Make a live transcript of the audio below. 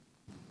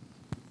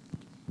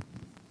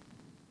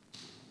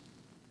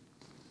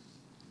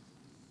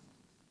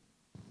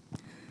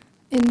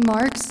In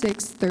Mark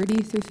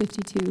 6:30 through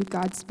 52,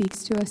 God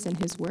speaks to us in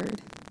his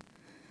word.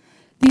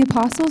 The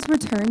apostles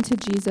returned to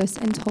Jesus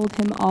and told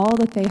him all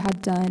that they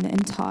had done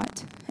and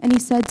taught. And he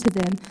said to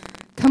them,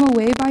 "Come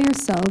away by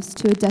yourselves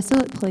to a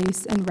desolate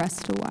place and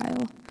rest a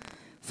while."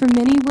 For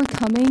many were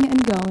coming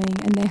and going,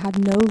 and they had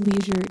no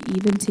leisure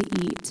even to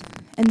eat.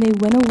 And they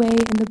went away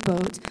in the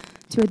boat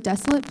to a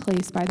desolate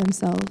place by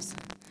themselves.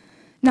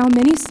 Now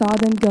many saw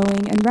them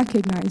going and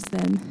recognized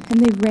them, and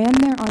they ran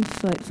there on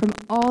foot from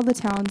all the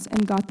towns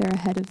and got there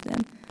ahead of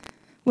them.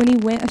 When he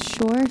went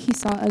ashore, he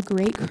saw a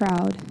great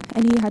crowd,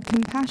 and he had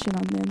compassion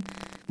on them,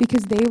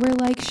 because they were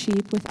like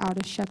sheep without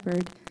a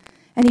shepherd.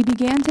 And he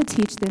began to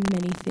teach them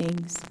many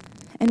things.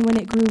 And when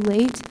it grew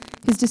late,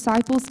 his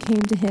disciples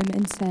came to him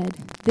and said,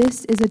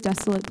 "This is a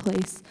desolate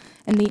place,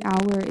 and the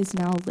hour is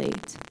now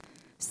late.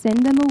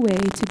 Send them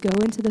away to go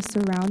into the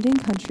surrounding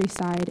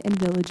countryside and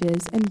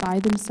villages and buy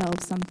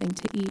themselves something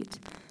to eat."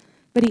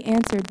 But he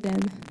answered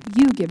them,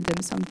 "You give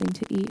them something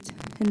to eat."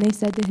 And they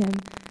said to him,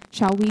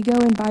 "Shall we go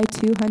and buy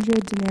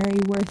 200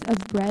 denarii worth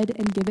of bread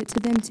and give it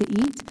to them to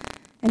eat?"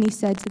 And he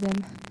said to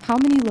them, "How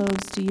many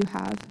loaves do you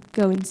have?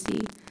 Go and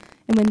see."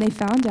 And when they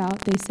found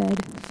out, they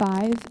said,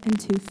 5 and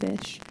 2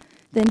 fish.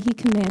 Then he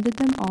commanded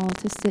them all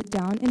to sit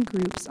down in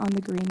groups on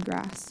the green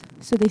grass.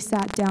 So they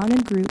sat down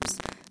in groups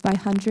by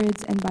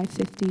hundreds and by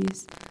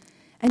 50s.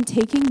 And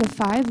taking the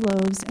 5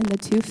 loaves and the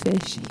 2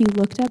 fish, he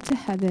looked up to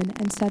heaven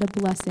and said a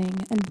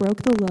blessing and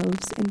broke the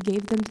loaves and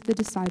gave them to the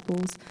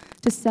disciples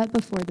to set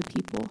before the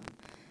people.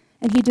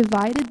 And he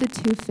divided the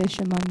 2 fish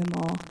among them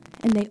all,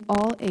 and they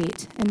all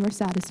ate and were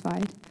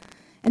satisfied.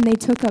 And they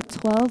took up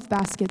 12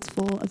 baskets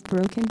full of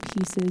broken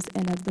pieces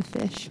and of the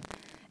fish.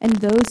 And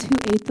those who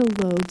ate the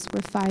loaves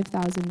were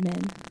 5,000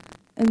 men.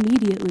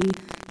 Immediately,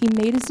 he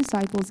made his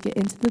disciples get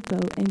into the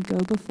boat and go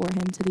before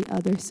him to the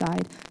other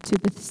side, to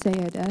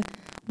Bethsaida,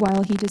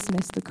 while he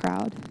dismissed the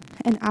crowd.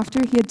 And after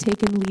he had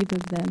taken leave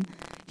of them,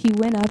 he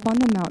went up on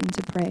the mountain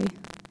to pray.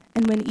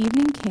 And when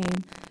evening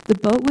came, the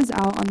boat was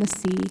out on the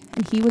sea,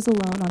 and he was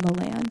alone on the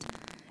land.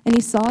 And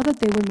he saw that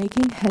they were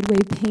making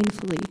headway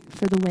painfully,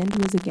 for the wind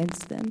was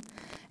against them.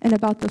 And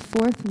about the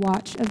 4th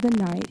watch of the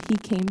night he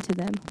came to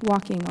them,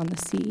 walking on the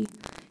sea.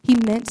 He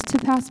meant to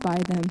pass by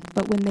them,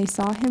 but when they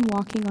saw him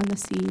walking on the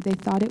sea, they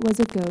thought it was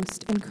a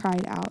ghost and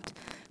cried out,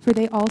 for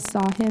they all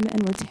saw him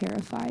and were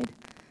terrified.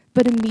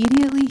 But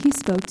immediately he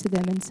spoke to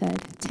them and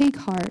said, "Take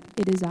heart,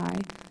 it is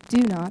I.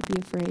 Do not be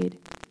afraid."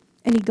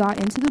 And he got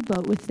into the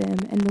boat with them,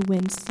 and the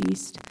wind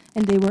ceased,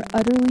 and they were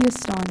utterly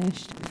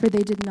astonished, for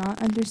they did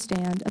not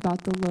understand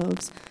about the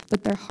loaves,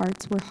 but their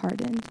hearts were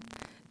hardened.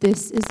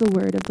 This is the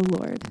word of the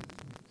Lord.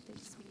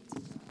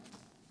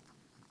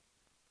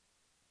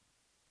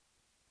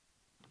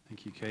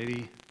 Thank you,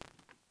 Katie.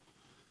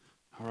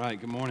 All right,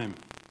 good morning.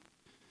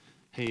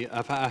 Hey,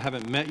 if I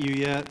haven't met you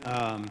yet,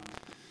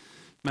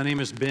 my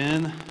name is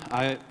Ben.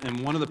 I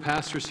am one of the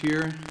pastors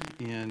here,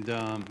 and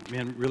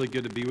man, really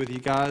good to be with you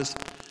guys.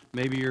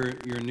 Maybe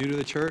you're new to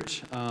the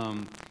church.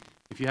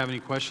 If you have any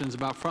questions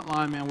about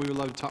Frontline, man, we would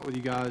love to talk with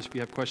you guys. If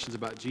you have questions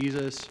about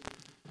Jesus,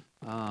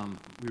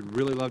 we'd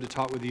really love to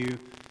talk with you.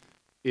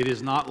 It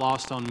is not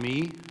lost on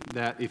me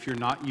that if you're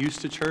not used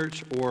to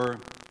church, or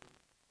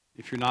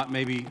if you're not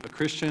maybe a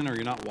Christian, or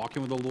you're not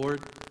walking with the Lord,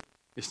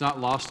 it's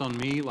not lost on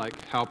me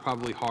like how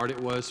probably hard it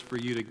was for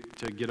you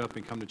to get up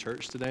and come to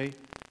church today.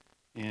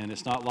 And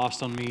it's not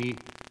lost on me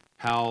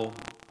how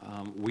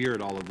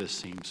weird all of this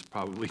seems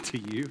probably to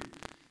you.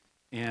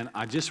 And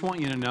I just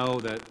want you to know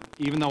that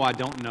even though I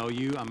don't know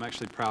you, I'm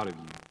actually proud of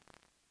you.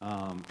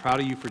 Proud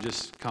of you for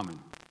just coming.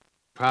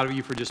 Proud of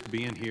you for just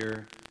being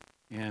here.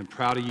 And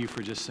proud of you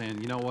for just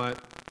saying, you know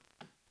what?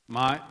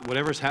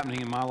 Whatever's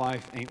happening in my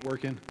life ain't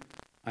working.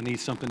 I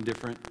need something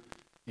different.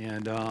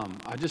 And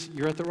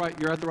you're at the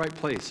right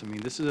place. I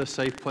mean, this is a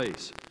safe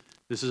place.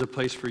 This is a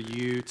place for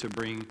you to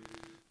bring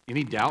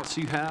any doubts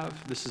you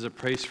have. This is a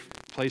place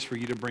for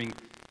you to bring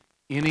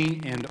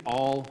any and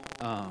all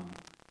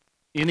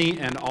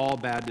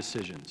bad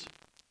decisions.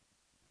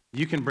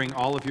 You can bring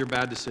all of your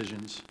bad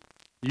decisions.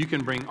 You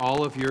can bring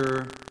all of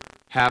your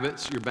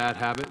habits, your bad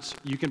habits.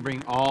 You can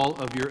bring all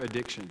of your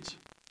addictions.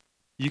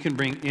 You can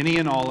bring any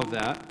and all of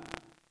that.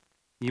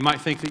 You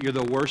might think that you're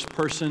the worst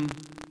person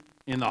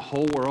in the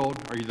whole world,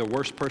 or you're the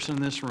worst person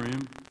in this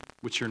room,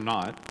 which you're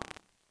not.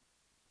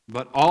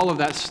 But all of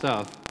that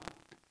stuff,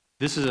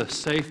 this is a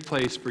safe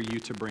place for you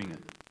to bring it.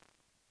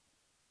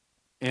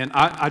 And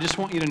I just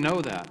want you to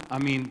know that. I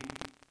mean,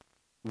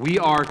 we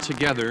are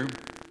together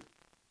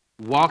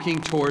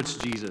walking towards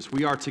Jesus.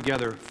 We are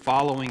together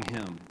following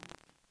him.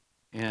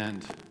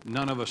 And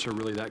none of us are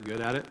really that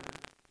good at it.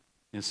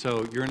 And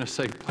so you're in a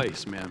safe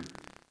place, man.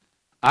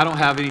 I don't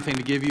have anything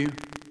to give you.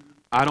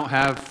 I don't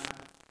have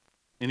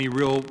any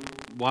real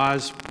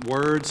wise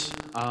words.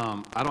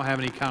 I don't have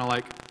any kind of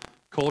like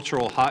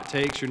cultural hot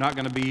takes. You're not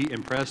going to be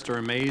impressed or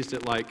amazed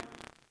at like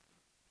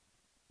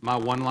my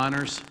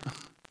one-liners.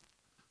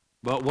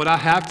 But what I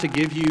have to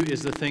give you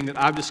is the thing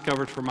that I've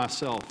discovered for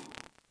myself.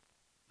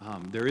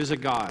 There is a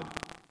God.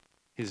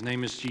 His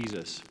name is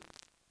Jesus.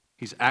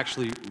 He's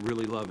actually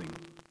really loving.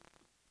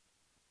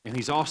 And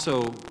he's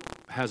also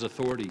has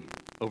authority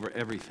over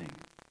everything.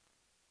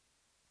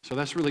 So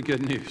that's really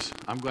good news.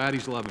 I'm glad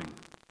he's loving.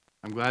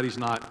 I'm glad he's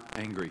not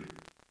angry.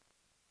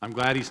 I'm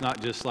glad he's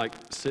not just like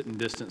sitting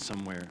distant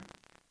somewhere.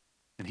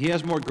 And he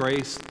has more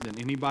grace than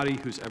anybody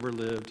who's ever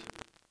lived.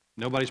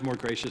 Nobody's more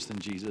gracious than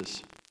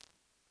Jesus.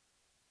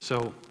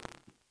 So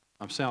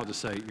I'm sad to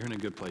say you're in a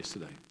good place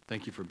today.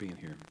 Thank you for being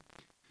here.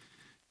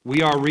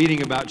 We are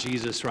reading about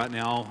Jesus right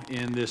now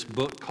in this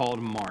book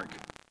called Mark.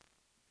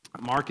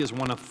 Mark is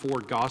one of 4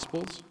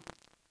 Gospels.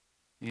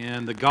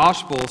 And the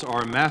Gospels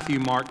are Matthew,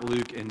 Mark,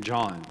 Luke, and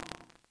John.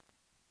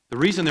 The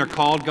reason they're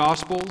called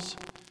Gospels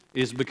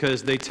is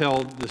because they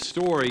tell the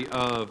story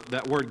of,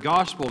 that word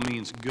gospel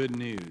means good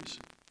news.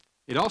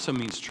 It also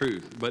means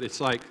truth, but it's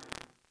like,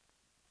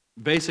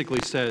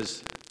 basically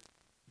says,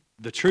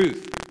 the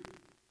truth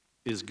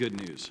is good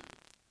news.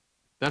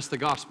 That's the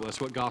gospel. That's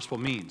what gospel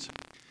means.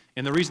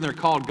 And the reason they're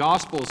called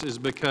Gospels is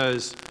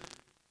because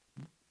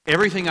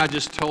everything I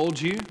just told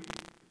you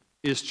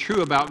is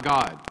true about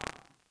God.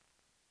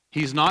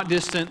 He's not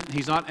distant.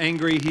 He's not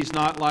angry. He's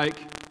not like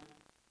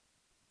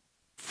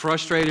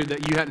frustrated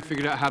that you hadn't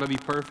figured out how to be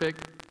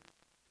perfect.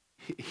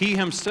 He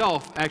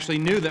himself actually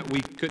knew that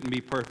we couldn't be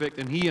perfect,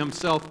 and he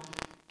himself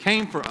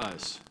came for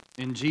us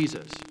in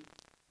Jesus.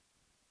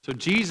 So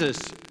Jesus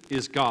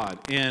is God,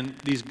 and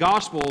these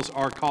Gospels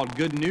are called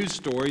good news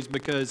stories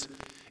because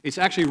it's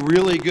actually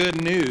really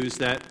good news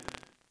that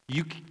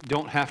you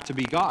don't have to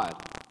be God.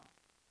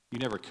 You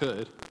never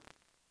could.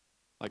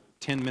 Like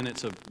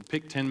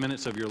pick 10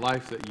 minutes of your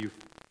life that you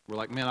were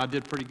like, man, I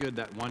did pretty good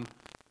that one.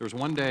 There was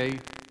one day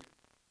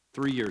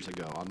 3 years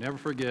ago. I'll never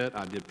forget,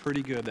 I did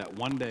pretty good that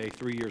one day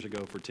 3 years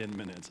ago for 10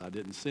 minutes. I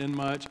didn't sin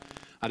much.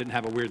 I didn't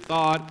have a weird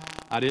thought.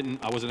 I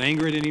wasn't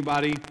angry at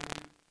anybody.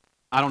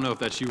 I don't know if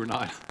that's you or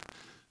not.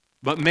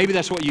 But maybe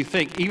that's what you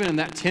think. Even in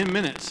that 10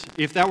 minutes,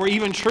 if that were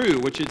even true,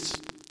 which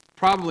it's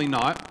probably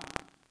not,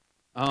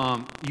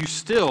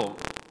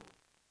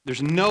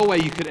 there's no way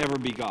you could ever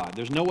be God.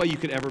 There's no way you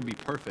could ever be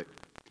perfect.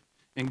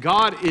 And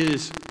God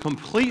is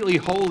completely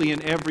holy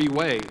in every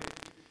way.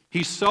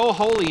 He's so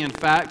holy, in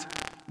fact,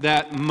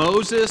 that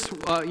Moses,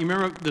 you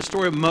remember the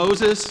story of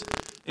Moses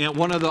and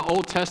one of the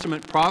Old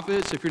Testament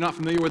prophets? If you're not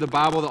familiar with the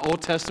Bible, the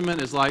Old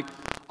Testament is like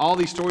all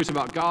these stories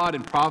about God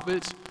and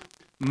prophets.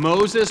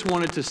 Moses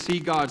wanted to see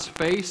God's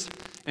face,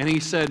 and he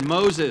said,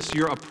 Moses,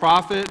 you're a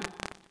prophet.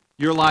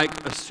 You're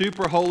like a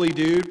super holy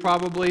dude,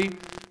 probably,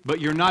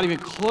 but you're not even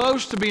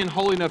close to being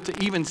holy enough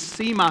to even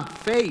see my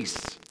face.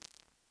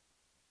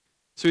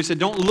 So he said,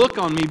 don't look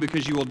on me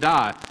because you will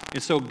die.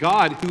 And so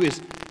God, who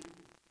is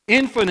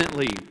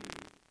infinitely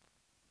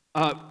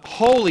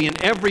holy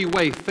in every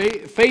way,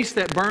 face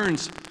that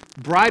burns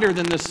brighter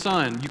than the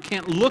sun. You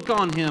can't look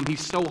on him.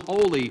 He's so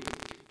holy.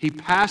 He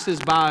passes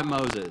by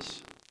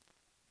Moses.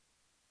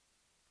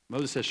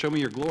 Moses says, show me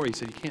your glory. He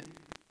said, you can't.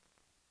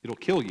 It'll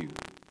kill you.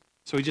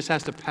 So he just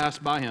has to pass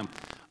by him.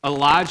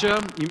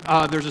 Elijah,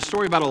 there's a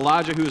story about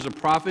Elijah who is a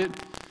prophet.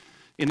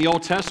 In the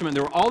Old Testament,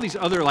 there were all these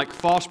other like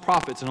false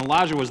prophets, and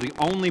Elijah was the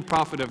only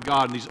prophet of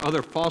God. And these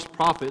other false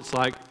prophets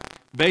like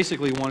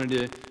basically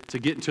wanted to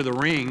get into the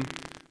ring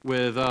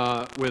with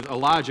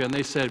Elijah, and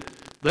they said,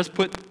 let's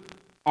put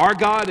our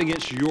God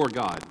against your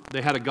God.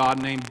 They had a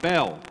god named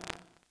Baal.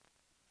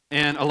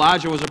 And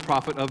Elijah was a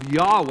prophet of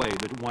Yahweh,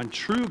 the one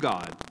true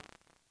God.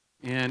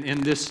 And in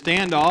this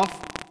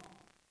standoff,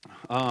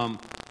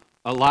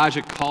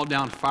 Elijah called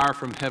down fire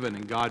from heaven,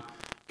 and God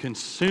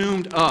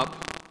consumed up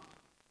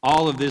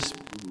all of this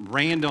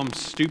random,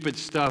 stupid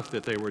stuff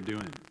that they were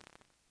doing.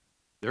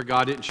 Their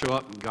God didn't show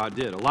up, and God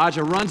did.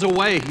 Elijah runs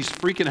away. He's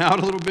freaking out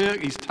a little bit.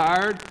 He's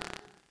tired.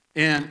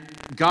 And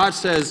God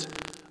says,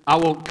 I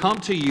will come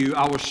to you.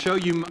 I will show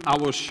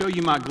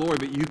you my glory,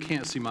 but you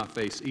can't see my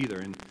face either.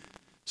 And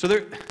so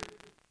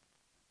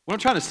what I'm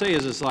trying to say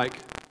is it's like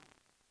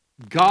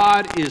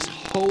God is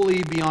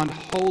holy beyond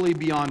holy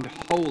beyond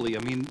holy.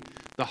 I mean,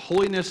 the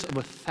holiness of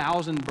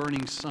 1,000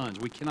 burning suns.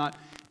 We cannot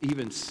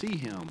even see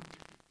him.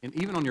 And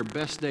even on your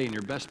best day and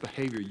your best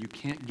behavior, you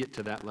can't get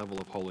to that level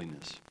of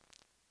holiness.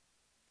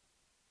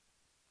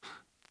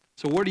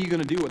 So what are you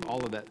going to do with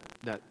all of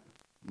that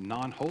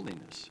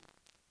non-holiness?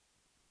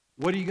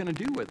 What are you going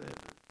to do with it?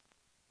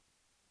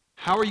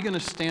 How are you going to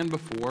stand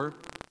before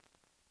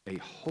a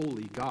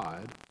holy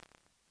God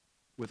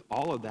with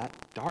all of that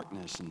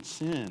darkness and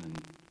sin?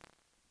 And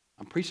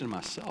I'm preaching to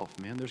myself,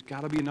 man. There's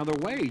got to be another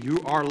way.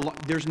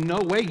 There's no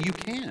way you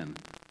can.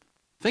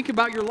 Think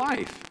about your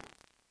life.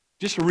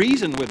 Just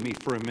reason with me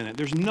for a minute.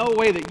 There's no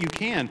way that you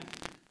can.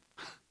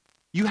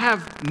 You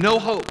have no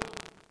hope.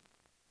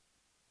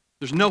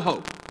 There's no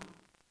hope.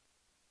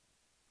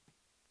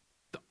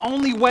 The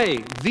only way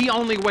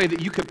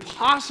that you could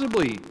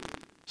possibly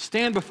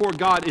stand before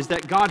God is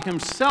that God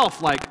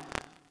himself,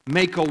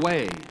 make a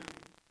way.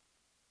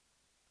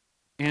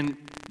 And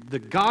the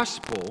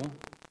gospel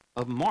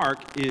of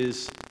Mark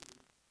is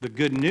the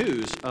good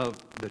news of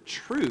the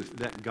truth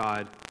that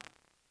God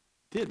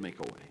did make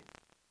a way.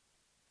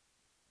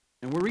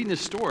 And we're reading this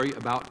story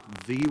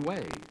about the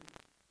way,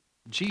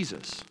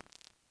 Jesus,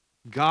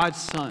 God's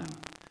Son,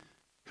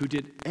 who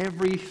did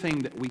everything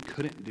that we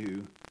couldn't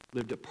do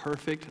lived a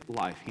perfect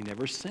life. He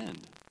never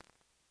sinned.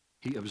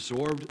 He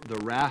absorbed the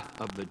wrath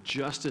of the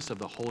justice of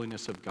the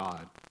holiness of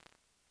God.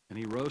 And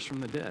he rose from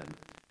the dead.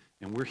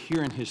 And we're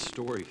hearing his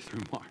story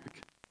through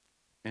Mark.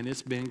 And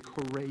it's been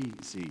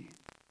crazy.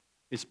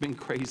 It's been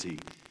crazy.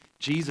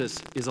 Jesus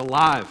is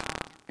alive.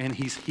 And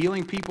he's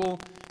healing people.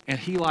 And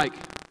he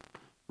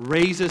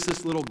raises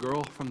this little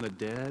girl from the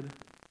dead.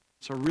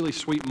 It's a really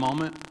sweet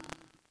moment.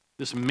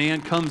 This man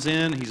comes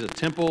in. He's a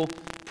temple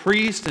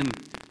priest. And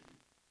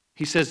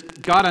he says,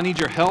 God, I need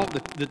your help.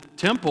 The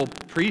temple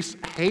priests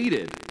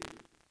hated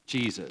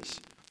Jesus.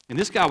 And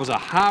this guy was a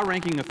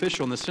high-ranking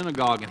official in the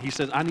synagogue, and he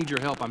says, I need your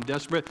help. I'm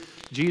desperate.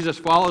 Jesus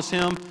follows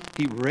him.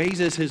 He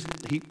raises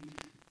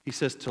he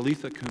says,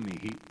 Talitha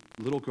Kumi,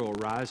 little girl,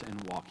 rise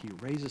and walk. He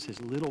raises his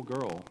little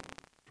girl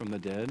from the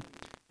dead.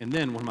 And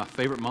then one of my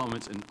favorite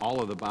moments in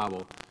all of the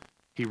Bible,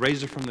 he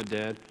raises her from the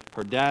dead.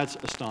 Her dad's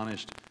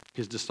astonished.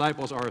 His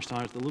disciples are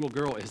astonished. The little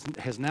girl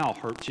has now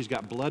hurt. She's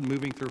got blood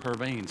moving through her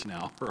veins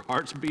now. Her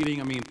heart's beating.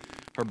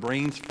 Her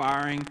brain's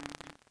firing.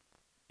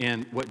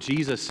 And what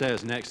Jesus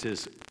says next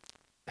is,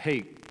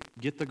 hey,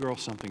 get the girl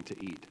something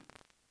to eat.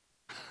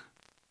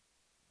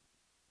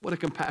 What a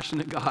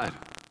compassionate God.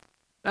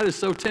 That is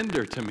so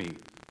tender to me.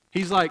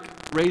 He's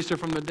raised her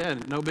from the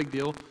dead. No big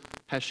deal.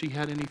 Has she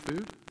had any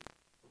food?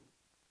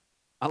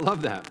 I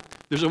love that.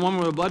 There's a woman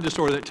with a blood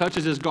disorder that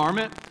touches his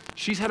garment.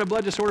 She's had a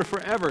blood disorder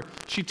forever.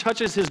 She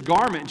touches his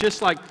garment,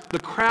 just like the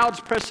crowd's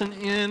pressing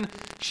in.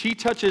 She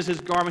touches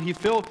his garment. He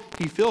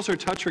feels her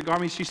touch her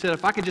garment. She said,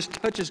 if I could just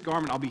touch his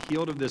garment, I'll be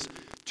healed of this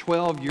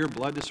 12-year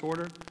blood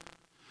disorder.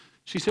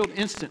 She's healed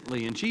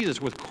instantly. And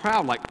Jesus, with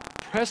crowd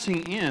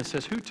pressing in,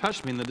 says, who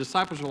touched me? And the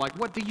disciples are like,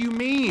 what do you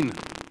mean?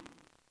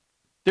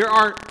 There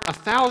are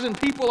 1,000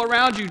 people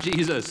around you,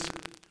 Jesus.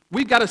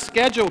 We've got a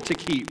schedule to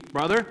keep,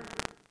 brother.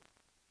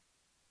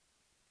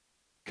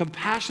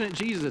 Compassionate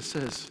Jesus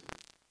says,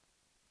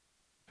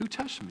 who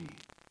touched me?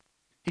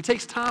 He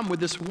takes time with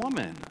this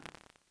woman.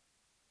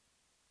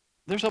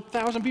 There's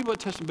 1,000 people that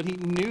touched him, but he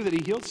knew that he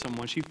healed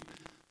someone. She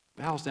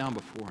bows down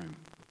before him.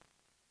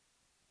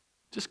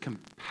 Just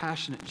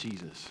compassionate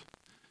Jesus.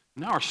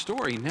 Now our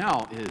story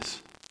now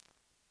is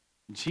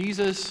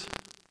Jesus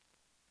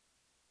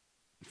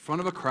in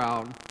front of a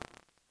crowd.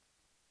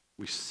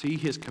 We see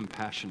his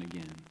compassion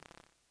again.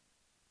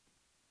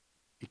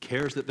 He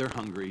cares that they're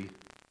hungry.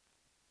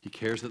 He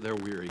cares that they're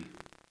weary.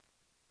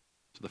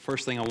 So the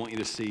first thing I want you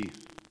to see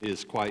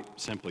is quite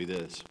simply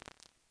this.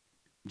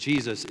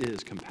 Jesus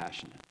is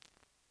compassionate.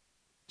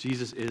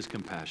 Jesus is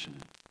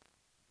compassionate.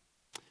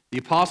 The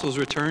apostles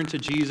returned to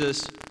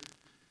Jesus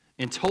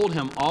and told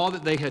him all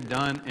that they had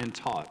done and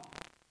taught.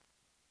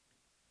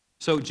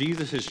 So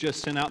Jesus has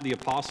just sent out the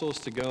apostles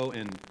to go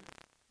and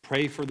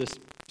pray for the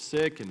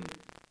sick and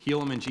heal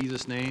them in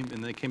Jesus' name.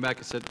 And they came back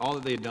and said all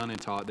that they had done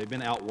and taught. They've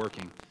been out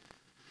working.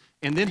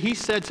 And then he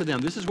said to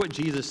them, this is what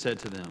Jesus said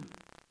to them,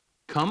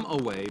 come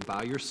away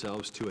by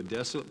yourselves to a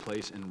desolate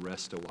place and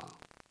rest a while.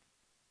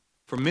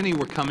 For many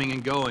were coming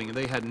and going, and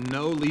they had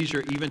no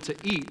leisure even to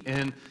eat.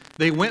 And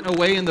they went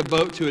away in the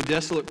boat to a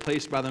desolate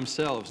place by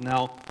themselves.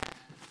 Now,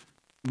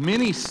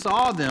 many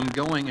saw them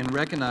going and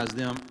recognized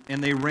them,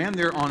 and they ran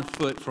there on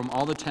foot from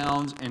all the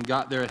towns and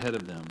got there ahead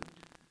of them.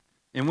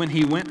 And when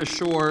he went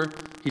ashore,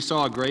 he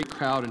saw a great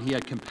crowd, and he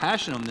had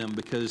compassion on them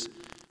because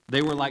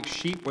they were like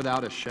sheep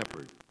without a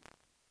shepherd.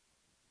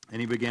 And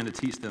he began to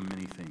teach them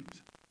many things.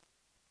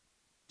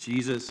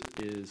 Jesus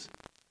is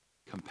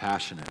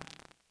compassionate.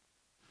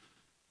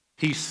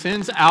 He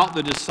sends out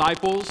the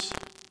disciples.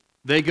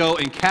 They go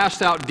and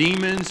cast out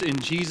demons in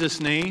Jesus'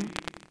 name.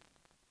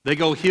 They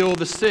go heal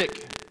the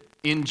sick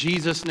in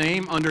Jesus'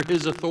 name under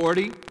his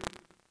authority.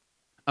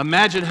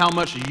 Imagine how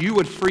much you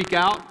would freak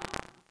out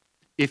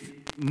if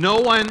no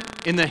one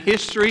in the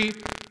history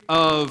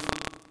of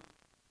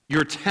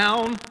your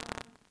town,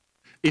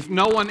 if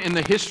no one in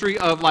the history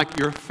of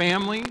your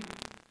family,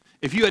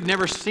 if you had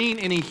never seen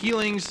any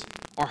healings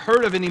or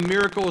heard of any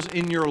miracles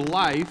in your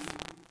life,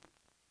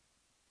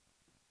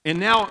 and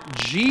now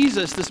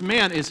Jesus, this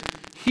man, is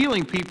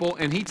healing people,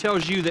 and he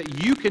tells you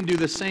that you can do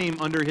the same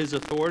under his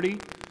authority.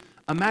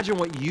 Imagine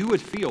what you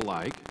would feel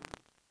like.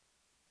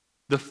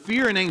 The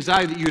fear and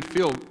anxiety that you would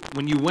feel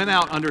when you went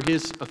out under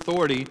his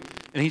authority,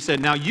 and he said,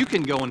 now you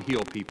can go and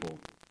heal people.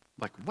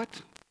 Like, what?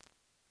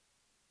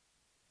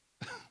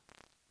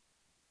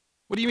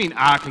 What do you mean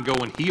I can go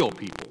and heal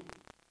people?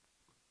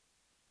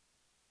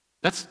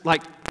 That's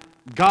like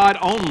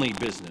God-only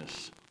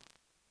business.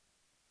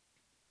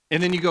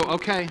 And then you go,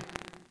 okay,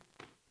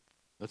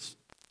 let's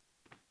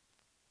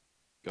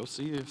go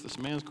see if this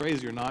man's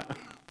crazy or not.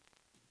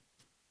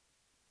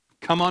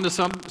 Come on to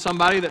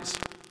somebody that's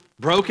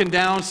broken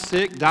down,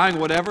 sick, dying,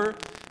 whatever.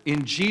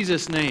 In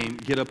Jesus' name,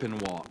 get up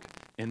and walk.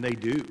 And they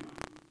do.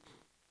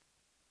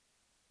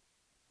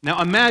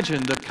 Now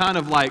imagine the kind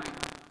of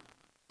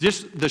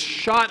just the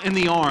shot in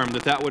the arm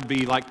that would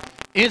be, like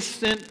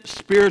instant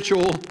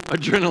spiritual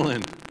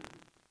adrenaline.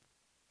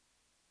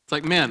 It's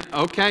like, man,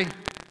 okay,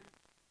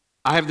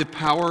 I have the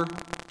power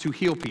to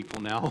heal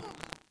people now.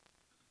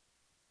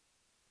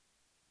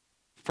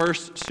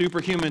 First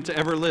superhuman to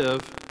ever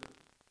live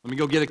Let me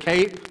go get a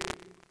cape.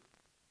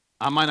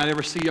 I might not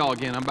ever see y'all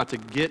again. I'm about to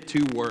get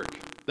to work.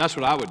 That's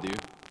what I would do.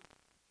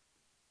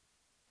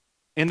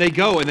 And they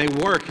go and they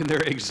work and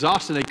they're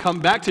exhausted. They come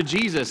back to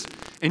Jesus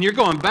and you're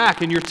going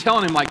back and you're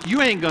telling him like,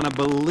 you ain't going to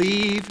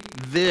believe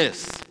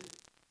this.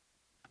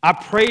 I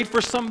prayed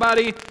for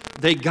somebody.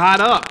 They got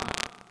up.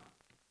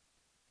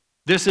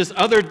 There's this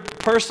other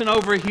person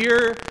over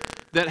here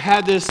that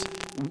had this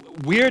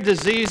weird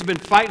disease, been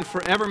fighting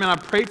forever. Man, I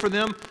prayed for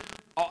them.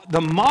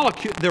 The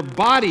molecule, their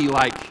body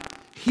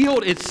like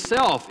healed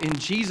itself in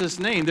Jesus'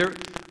 name.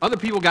 Other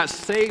people got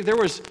saved. There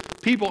was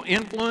people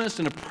influenced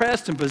and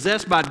oppressed and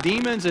possessed by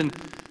demons. And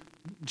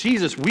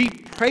Jesus, we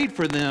prayed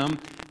for them,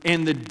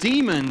 and the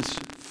demons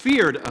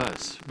feared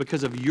us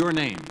because of your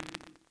name.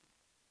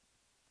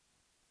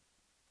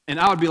 And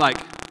I would be like,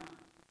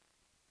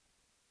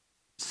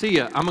 see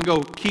ya, I'm going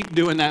to go keep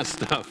doing that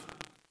stuff.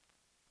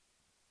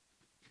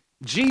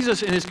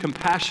 Jesus, in his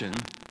compassion,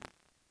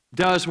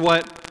 does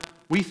what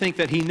we think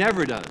that he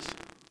never does.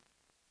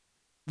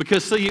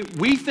 Because, see,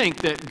 we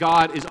think that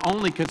God is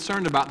only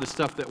concerned about the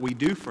stuff that we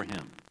do for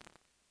him.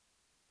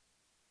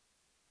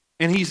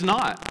 And he's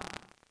not.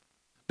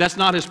 That's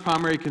not his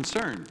primary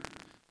concern.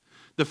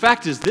 The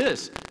fact is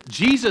this,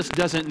 Jesus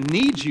doesn't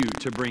need you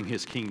to bring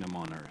his kingdom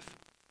on earth.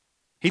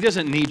 He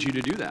doesn't need you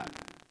to do that.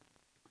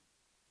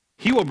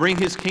 He will bring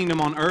his kingdom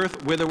on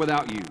earth with or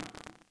without you.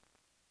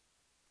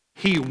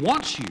 He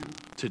wants you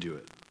to do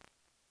it,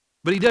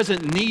 but he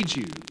doesn't need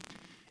you.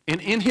 And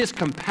in his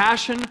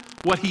compassion,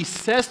 what he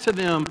says to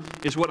them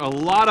is what a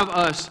lot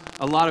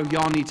of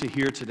y'all need to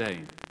hear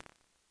today.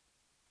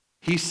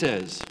 He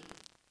says,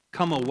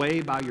 come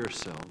away by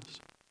yourselves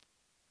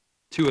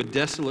to a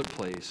desolate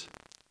place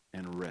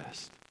and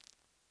rest.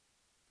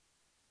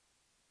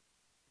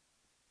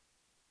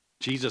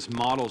 Jesus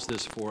models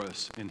this for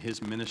us in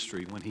his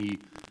ministry when he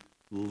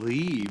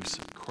leaves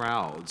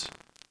crowds,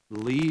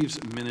 leaves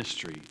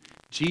ministry.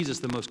 Jesus,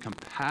 the most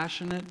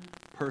compassionate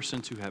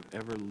person to have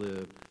ever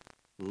lived,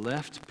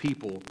 left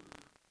people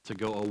to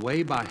go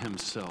away by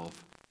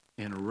himself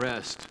and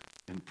rest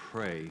and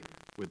pray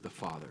with the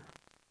Father.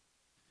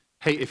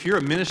 Hey, if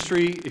you're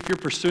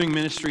pursuing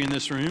ministry in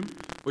this room,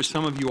 which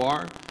some of you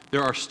are,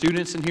 there are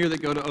students in here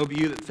that go to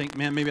OBU that think,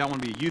 man, maybe I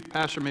want to be a youth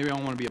pastor, maybe I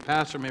want to be a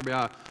pastor, maybe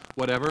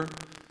whatever.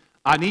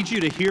 I need you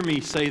to hear me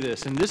say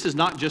this, and this is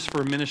not just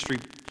for ministry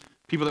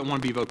people that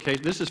want to be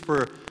vocational. This is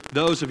for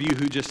those of you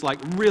who just like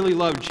really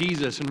love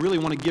Jesus and really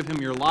want to give him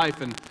your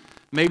life, and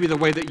maybe the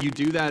way that you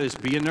do that is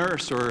be a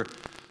nurse or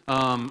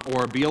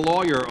be a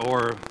lawyer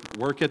or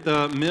work at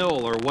the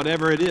mill or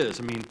whatever it is.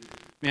 I mean,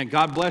 man,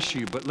 God bless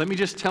you, but let me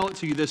just tell it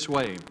to you this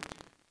way.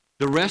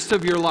 The rest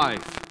of your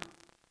life,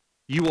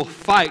 you will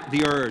fight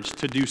the urge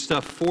to do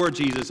stuff for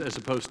Jesus as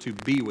opposed to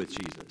be with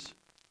Jesus.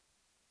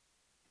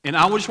 And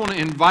I just want to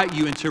invite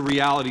you into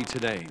reality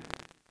today.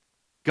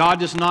 God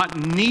does not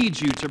need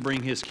you to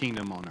bring his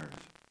kingdom on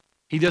earth.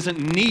 He doesn't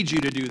need you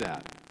to do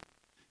that.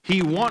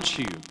 He wants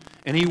you,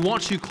 and he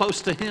wants you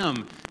close to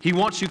him. He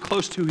wants you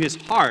close to his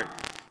heart.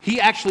 He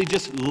actually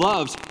just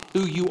loves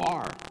who you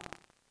are.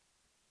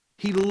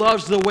 He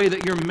loves the way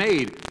that you're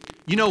made.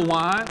 You know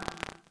why?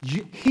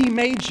 He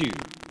made you.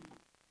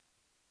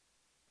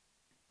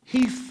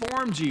 He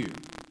formed you.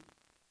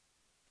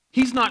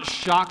 He's not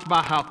shocked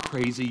by how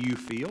crazy you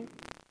feel.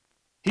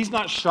 He's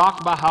not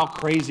shocked by how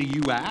crazy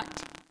you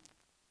act.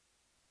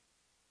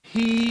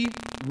 He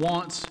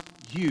wants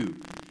you.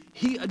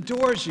 He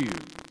adores you.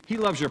 He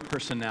loves your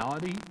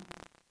personality.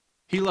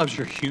 He loves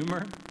your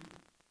humor.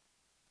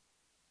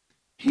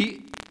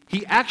 He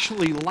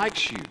actually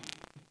likes you.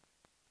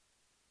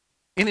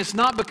 And it's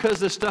not because of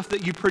the stuff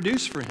that you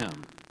produce for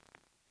him.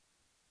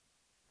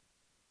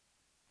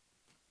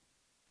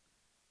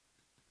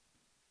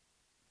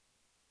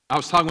 I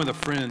was talking with a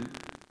friend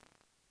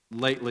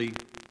lately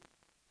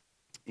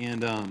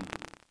and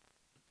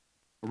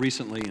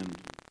recently, and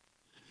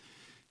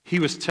he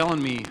was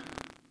telling me,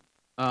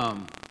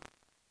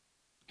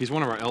 he's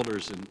one of our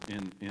elders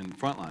in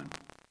Frontline,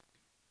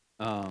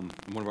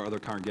 in one of our other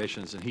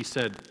congregations, and he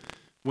said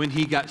when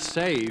he got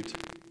saved,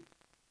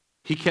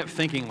 he kept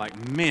thinking like,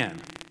 man,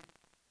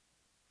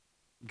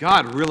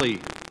 God really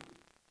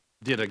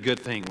did a good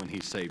thing when he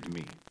saved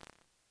me.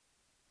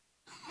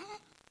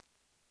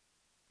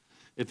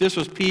 If this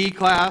was PE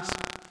class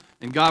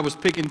and God was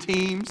picking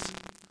teams,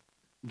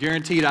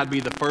 guaranteed I'd be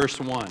the first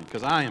one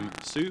because I am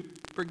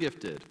super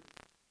gifted,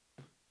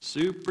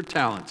 super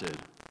talented.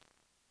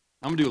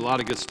 I'm going to do a lot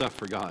of good stuff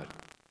for God.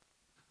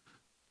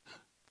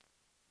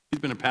 He's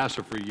been a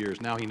pastor for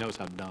years. Now he knows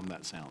how dumb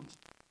that sounds.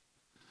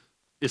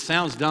 It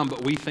sounds dumb,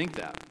 but we think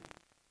that.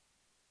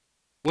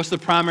 What's the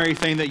primary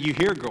thing that you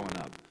hear growing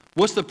up?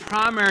 What's the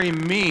primary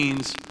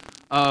means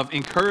of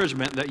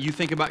encouragement that you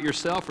think about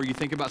yourself or you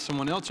think about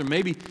someone else? Or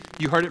maybe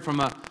you heard it from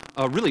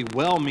a really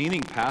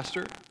well-meaning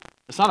pastor.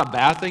 It's not a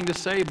bad thing to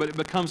say, but it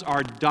becomes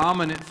our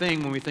dominant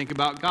thing when we think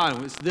about God.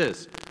 And it's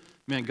this,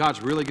 man,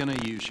 God's really going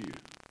to use you.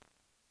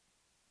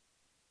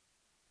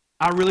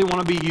 I really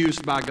want to be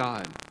used by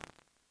God.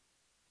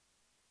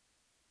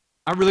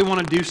 I really want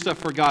to do stuff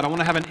for God. I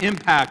want to have an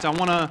impact. I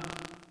want to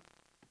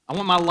I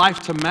want my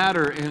life to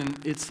matter.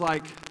 And it's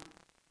like,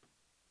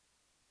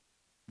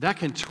 that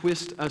can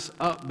twist us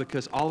up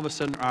because all of a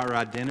sudden our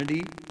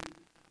identity,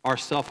 our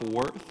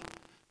self-worth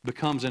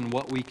becomes in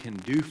what we can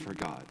do for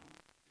God.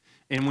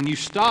 And when you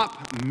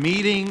stop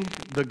meeting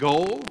the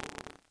goal,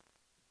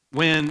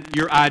 when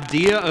your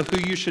idea of who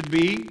you should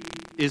be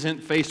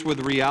isn't faced with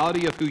the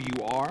reality of who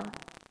you are,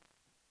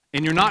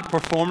 and you're not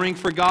performing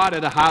for God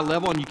at a high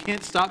level, and you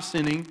can't stop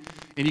sinning,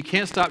 and you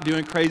can't stop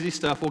doing crazy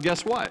stuff, well,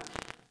 guess what?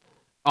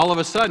 All of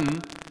a sudden,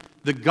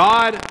 the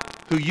God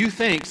who you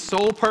think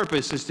sole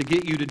purpose is to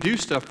get you to do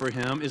stuff for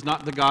him is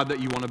not the God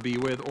that you want to be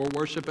with or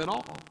worship at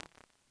all.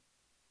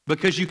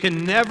 Because you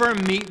can never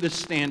meet the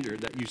standard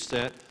that you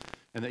set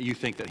and that you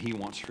think that he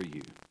wants for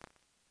you.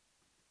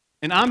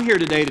 And I'm here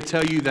today to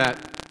tell you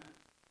that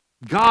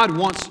God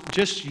wants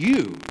just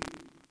you.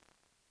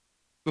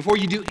 Before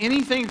you do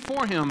anything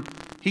for him,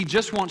 he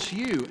just wants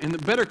you. And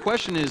the better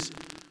question is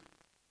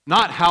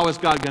not how is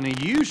God going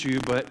to use you,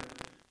 but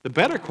the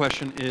better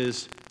question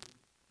is,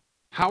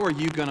 how are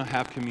you going to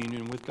have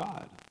communion with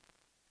God?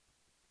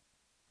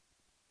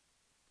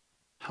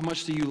 How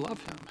much do you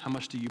love him? How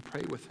much do you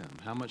pray with him?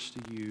 How much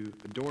do you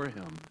adore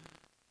him?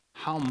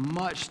 How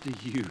much do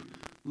you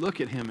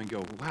look at him and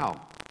go,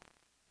 wow,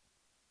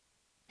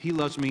 he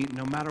loves me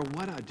no matter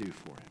what I do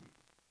for him?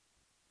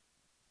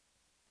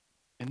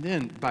 And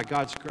then, by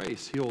God's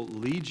grace, he'll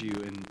lead you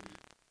and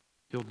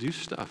he'll do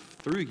stuff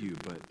through you,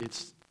 but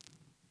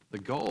the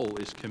goal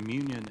is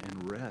communion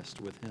and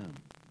rest with him.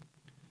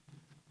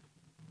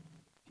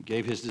 He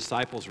gave his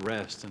disciples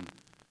rest, and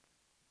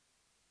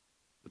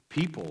the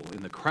people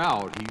in the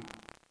crowd, he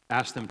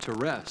asked them to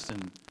rest.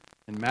 And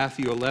in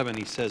Matthew 11,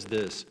 he says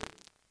this,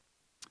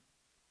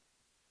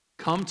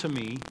 "Come to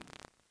me,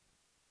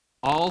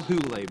 all who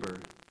labor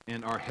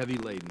and are heavy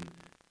laden,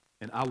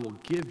 and I will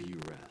give you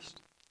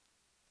rest.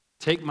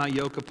 Take my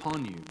yoke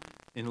upon you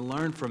and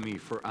learn from me,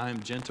 for I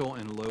am gentle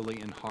and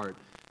lowly in heart,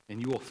 and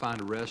you will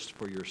find rest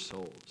for your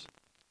souls.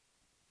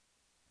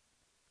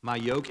 My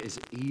yoke is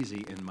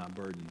easy and my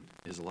burden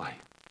is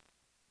light."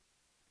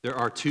 There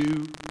are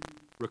two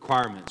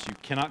requirements. You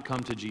cannot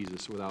come to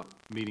Jesus without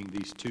meeting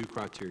these two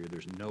criteria.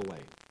 There's no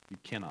way. You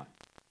cannot.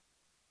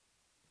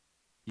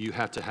 You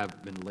have to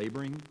have been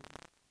laboring,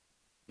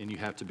 and you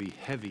have to be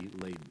heavy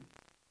laden.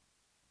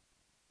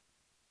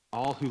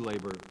 All who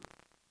labor,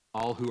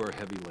 all who are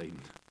heavy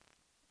laden,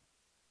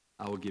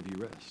 I will give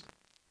you rest.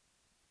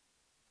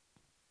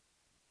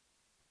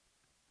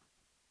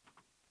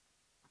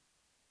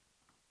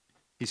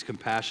 He's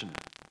compassionate.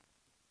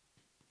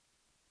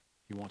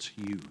 He wants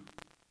you.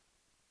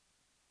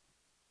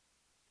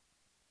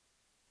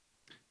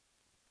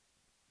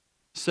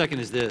 Second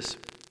is this.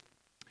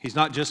 He's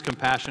not just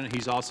compassionate,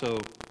 he's also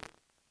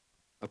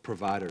a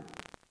provider.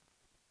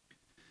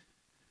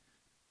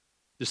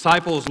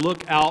 Disciples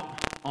look out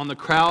on the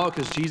crowd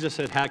because Jesus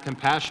had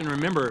compassion.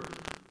 Remember,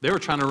 they were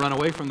trying to run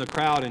away from the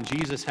crowd, and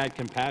Jesus had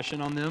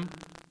compassion on them.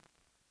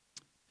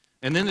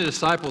 And then the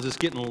disciples, it's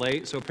getting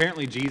late, so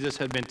apparently Jesus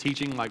had been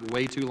teaching like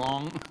way too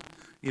long.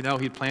 You know,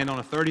 he planned on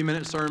a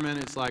 30-minute sermon.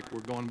 It's like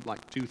we're going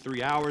like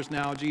 2-3 hours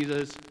now,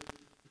 Jesus.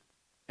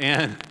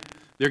 And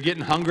they're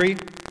getting hungry.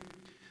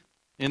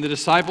 And the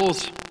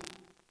disciples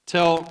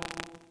tell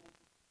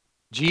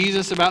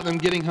Jesus about them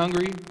getting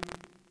hungry.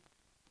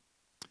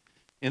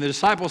 And the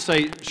disciples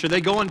say, should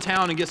they go in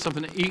town and get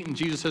something to eat? And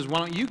Jesus says, why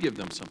don't you give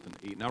them something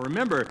to eat? Now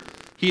remember,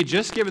 he had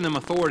just given them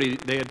authority.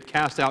 They had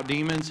cast out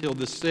demons, healed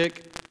the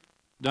sick,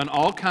 done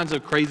all kinds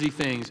of crazy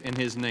things in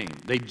his name.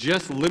 They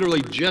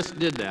literally just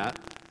did that.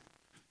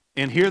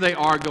 And here they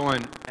are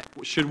going,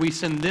 should we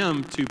send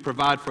them to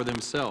provide for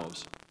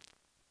themselves?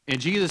 And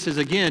Jesus is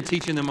again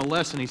teaching them a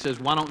lesson. He says,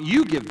 why don't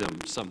you give them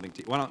something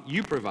to eat? Why don't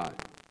you provide?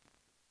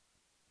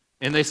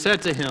 And they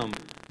said to him,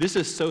 this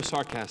is so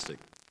sarcastic,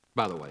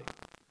 by the way.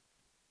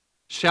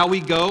 Shall we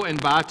go and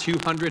buy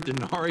 200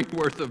 denarii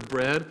worth of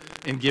bread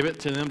and give it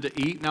to them to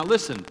eat? Now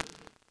listen,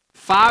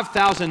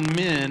 5,000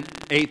 men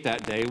ate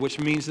that day, which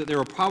means that there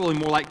were probably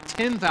more like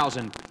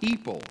 10,000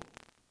 people,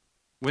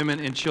 women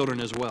and children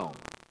as well.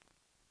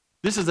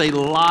 This is a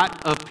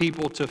lot of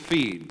people to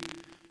feed.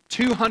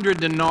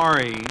 200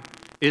 denarii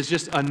is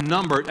just a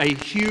number, a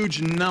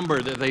huge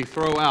number that they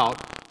throw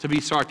out to be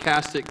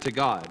sarcastic to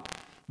God,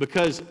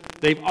 because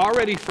they've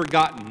already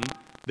forgotten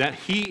that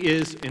he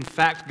is in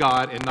fact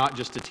God and not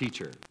just a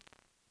teacher.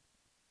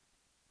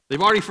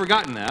 They've already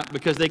forgotten that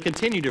because they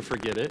continue to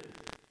forget it.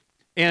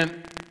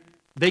 And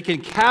they can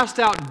cast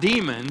out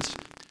demons.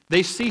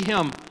 They see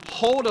him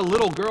hold a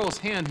little girl's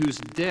hand who's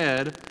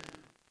dead,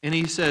 and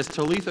he says,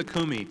 Talitha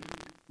Kumi,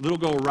 little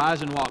girl,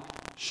 rise and walk.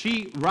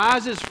 She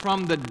rises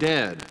from the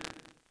dead.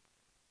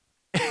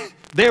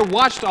 They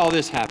watched all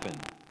this happen.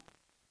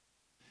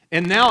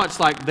 And now it's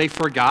like they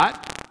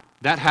forgot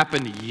that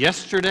happened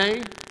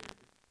yesterday.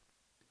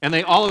 And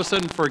they all of a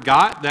sudden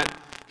forgot that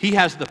he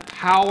has the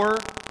power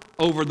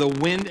over the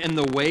wind and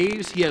the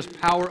waves. He has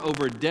power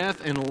over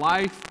death and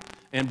life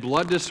and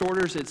blood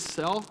disorders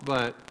itself.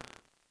 But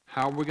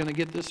how are we going to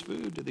get this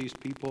food to these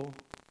people?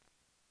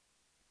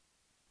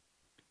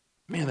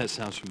 Man, that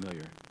sounds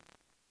familiar.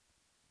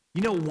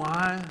 You know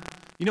why?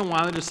 You know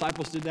why the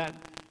disciples did that?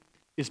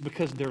 It's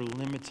because they're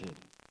limited.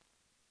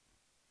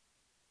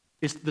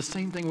 It's the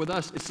same thing with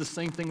us. It's the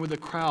same thing with the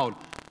crowd.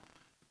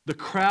 The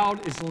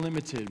crowd is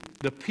limited.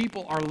 The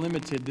people are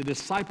limited. The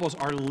disciples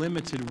are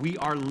limited. We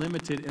are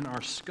limited in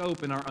our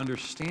scope and our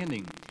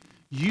understanding.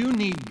 You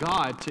need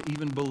God to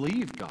even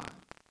believe God.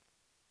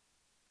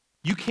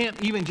 You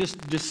can't even just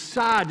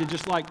decide to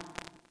just like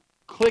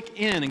click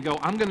in and go,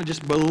 I'm going to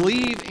just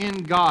believe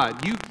in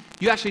God.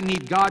 You actually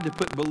need God to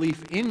put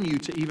belief in you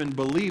to even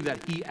believe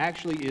that He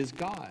actually is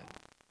God.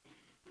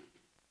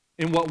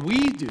 And what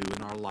we do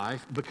in our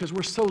life, because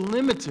we're so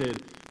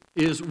limited,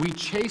 is we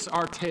chase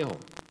our tail.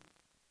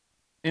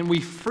 And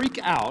we freak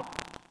out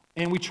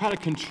and we try to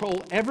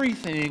control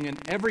everything and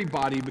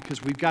everybody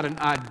because we've got an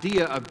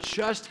idea of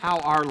just how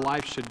our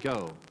life should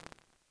go.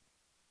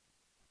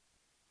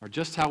 Or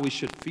just how we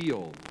should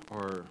feel.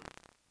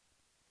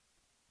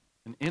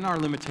 And in our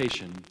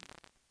limitation,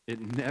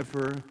 it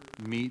never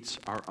meets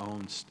our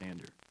own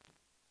standard.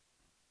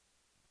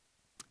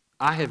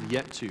 I have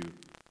yet to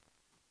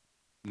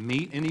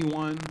meet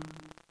anyone,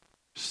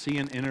 see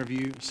an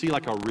interview, see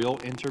like a real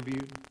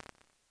interview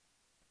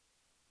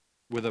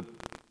with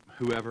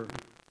whoever.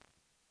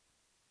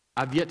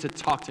 I've yet to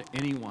talk to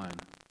anyone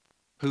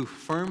who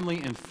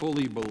firmly and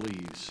fully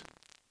believes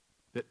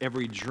that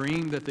every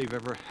dream that they've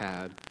ever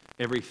had,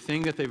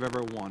 everything that they've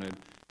ever wanted,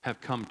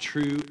 have come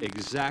true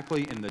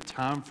exactly in the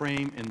time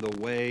frame, in the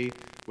way,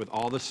 with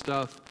all the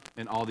stuff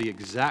and all the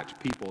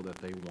exact people that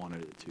they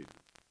wanted it to.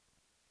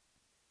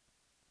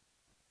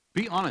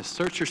 Be honest,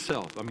 search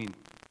yourself. I mean,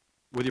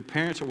 with your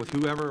parents or with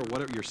whoever or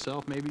whatever,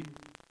 yourself maybe.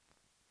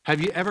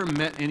 Have you ever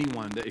met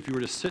anyone that if you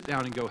were to sit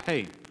down and go,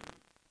 hey,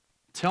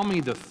 tell me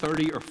the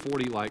 30 or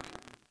 40 like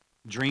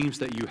dreams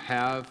that you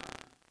have,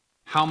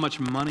 how much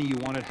money you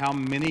wanted, how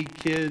many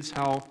kids,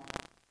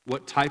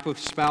 what type of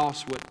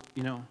spouse,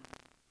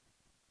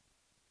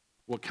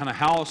 what kind of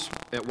house,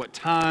 at what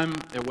time,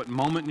 at what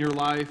moment in your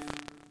life?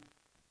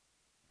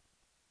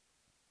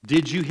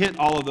 Did you hit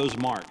all of those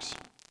marks?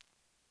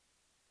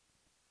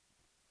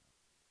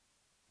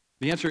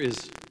 The answer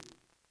is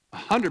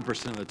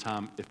 100% of the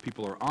time, if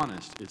people are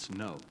honest, it's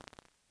no.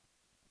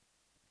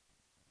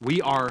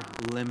 We are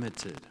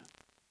limited.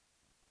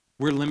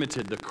 We're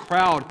limited. The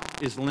crowd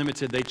is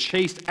limited. They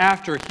chased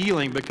after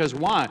healing because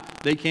why?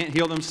 They can't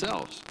heal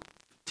themselves.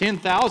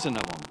 10,000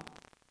 of them.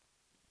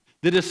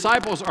 The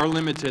disciples are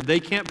limited. They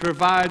can't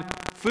provide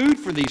food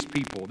for these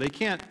people. They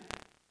can't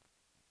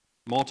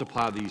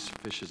multiply these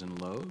fishes and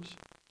loaves.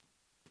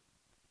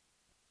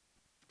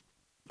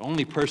 The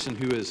only person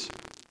who is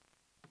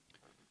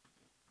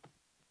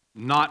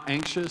not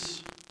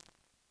anxious,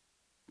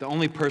 the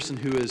only person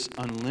who is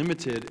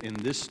unlimited in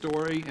this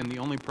story, and the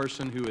only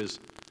person who is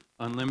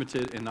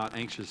unlimited and not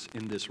anxious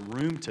in this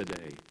room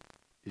today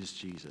is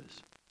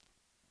Jesus.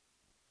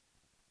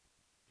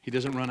 He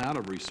doesn't run out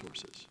of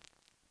resources.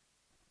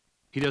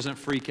 He doesn't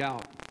freak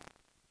out.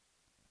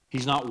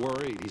 He's not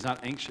worried. He's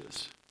not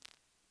anxious.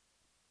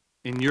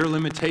 In your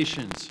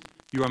limitations,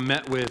 you are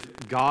met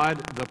with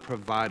God the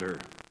provider.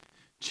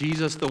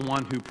 Jesus the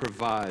one who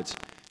provides.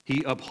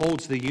 He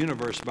upholds the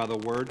universe by the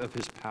word of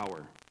His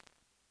power.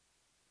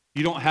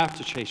 You don't have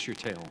to chase your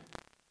tail.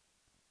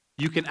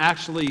 You can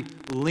actually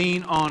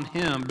lean on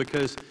Him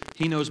because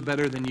He knows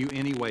better than you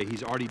anyway.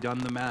 He's already done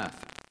the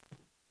math.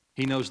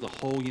 He knows the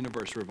whole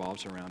universe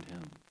revolves around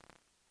Him.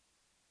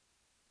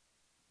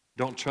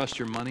 Don't trust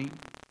your money.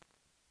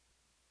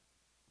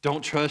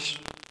 Don't trust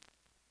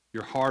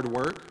your hard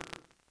work.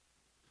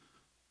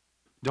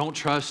 Don't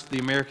trust the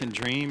American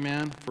dream,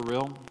 man, for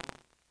real.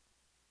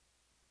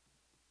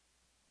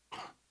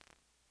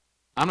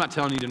 I'm not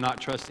telling you to not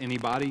trust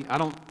anybody. I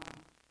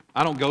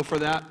don't go for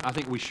that. I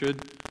think we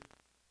should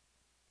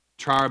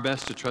try our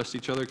best to trust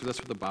each other because that's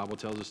what the Bible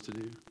tells us to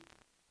do.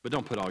 But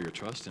don't put all your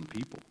trust in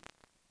people.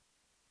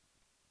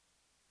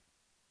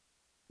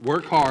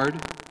 Work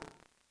hard.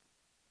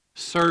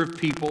 Serve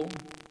people.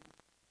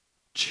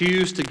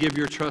 Choose to give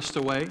your trust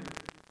away.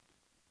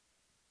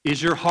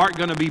 Is your heart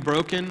going to be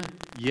broken?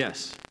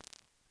 Yes.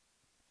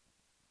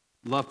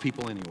 Love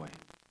people anyway.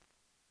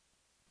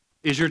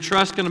 Is your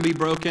trust going to be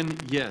broken?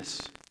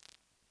 Yes.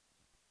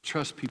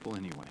 Trust people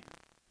anyway.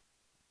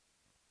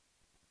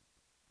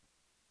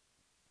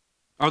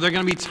 Are there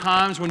going to be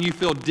times when you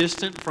feel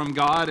distant from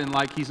God and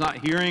like He's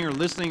not hearing or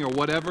listening or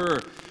whatever?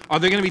 Or are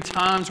there going to be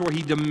times where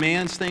He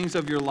demands things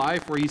of your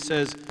life where He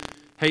says,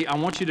 hey, I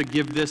want you to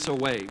give this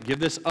away. Give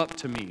this up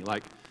to me.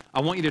 Like, I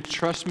want you to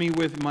trust me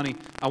with money.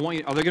 Are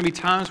there going to be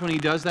times when He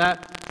does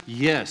that?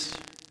 Yes.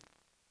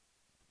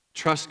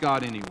 Trust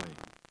God anyway.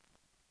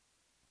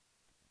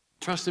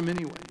 Trust Him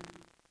anyway.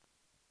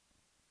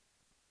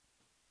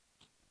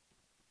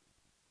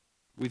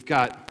 We've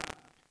got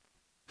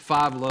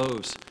 5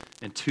 loaves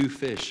and 2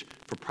 fish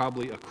for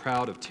probably a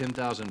crowd of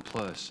 10,000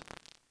 plus.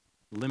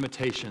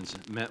 Limitations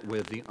met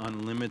with the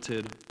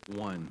unlimited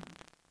one,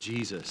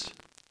 Jesus.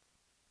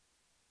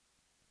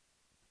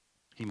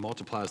 He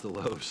multiplies the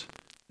loaves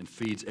and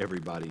feeds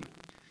everybody.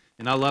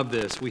 And I love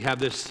this. We have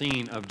this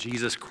scene of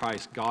Jesus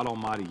Christ, God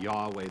Almighty,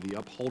 Yahweh, the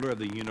upholder of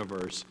the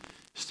universe,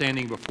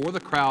 standing before the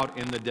crowd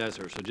in the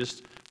desert. So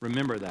just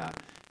remember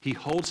that. He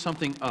holds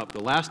something up. The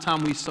last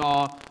time we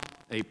saw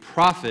a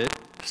prophet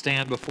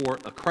stand before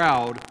a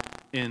crowd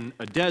in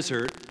a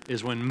desert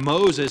is when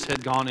Moses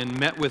had gone and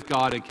met with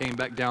God and came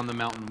back down the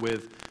mountain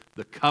with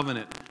the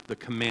covenant, the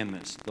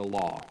commandments, the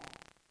law.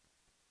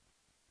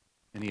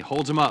 And he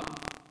holds them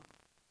up.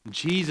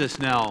 Jesus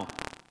now,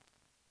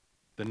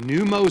 the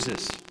new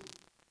Moses,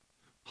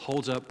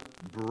 holds up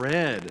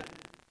bread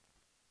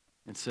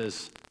and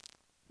says,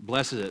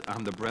 blesses it,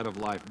 I'm the bread of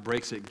life,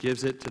 breaks it,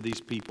 gives it to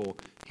these people.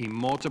 He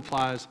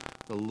multiplies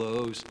the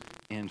loaves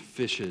and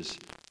fishes.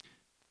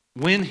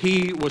 When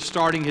he was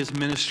starting his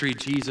ministry,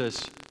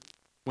 Jesus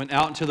went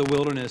out into the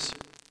wilderness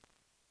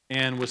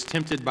and was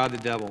tempted by the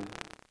devil.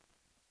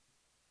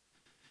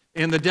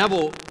 And the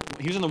devil,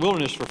 he was in the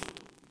wilderness for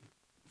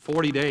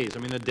 40 days. I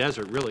mean, the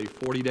desert, really,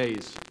 40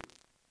 days.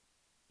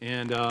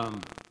 And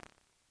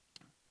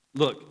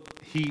look,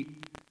 he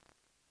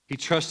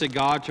trusted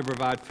God to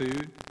provide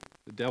food.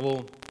 The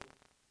devil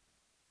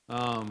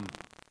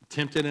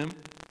tempted him,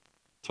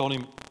 told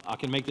him, I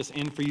can make this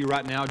end for you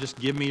right now. Just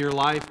give me your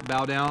life,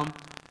 bow down.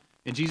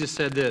 And Jesus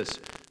said this,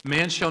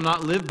 man shall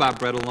not live by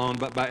bread alone,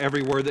 but by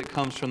every word that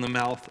comes from the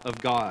mouth of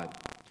God.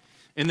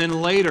 And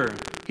then later,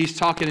 he's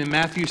talking in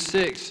Matthew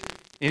 6,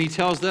 and he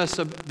tells us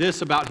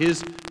this about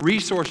his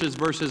resources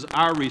versus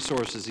our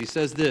resources. He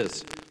says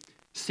this,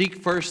 seek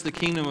first the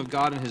kingdom of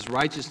God and his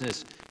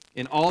righteousness,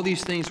 and all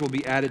these things will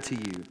be added to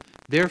you.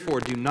 Therefore,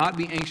 do not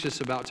be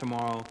anxious about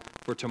tomorrow,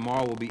 for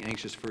tomorrow will be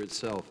anxious for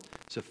itself.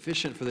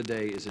 Sufficient for the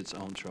day is its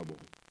own trouble.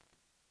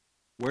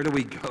 Where do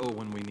we go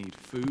when we need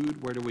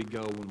food? Where do we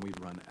go when we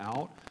run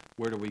out?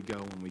 Where do we go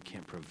when we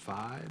can't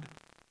provide?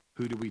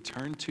 Who do we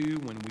turn to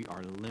when we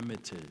are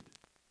limited?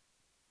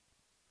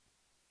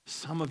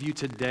 Some of you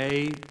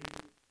today,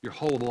 your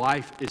whole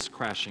life is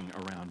crashing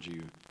around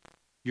you.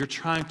 You're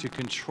trying to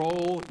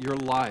control your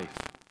life.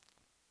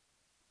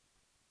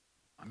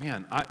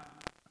 Man,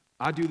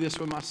 I do this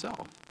with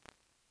myself.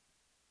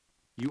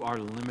 You are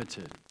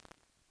limited.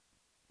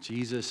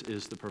 Jesus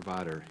is the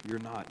provider. You're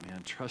not,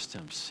 man. Trust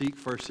him. Seek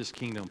first his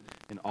kingdom,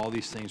 and all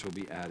these things will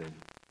be added.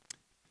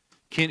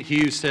 Kent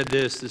Hughes said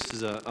this. This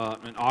is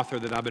an author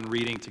that I've been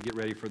reading to get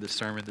ready for this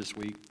sermon this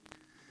week.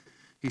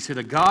 He said,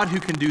 a God who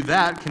can do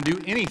that can do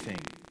anything.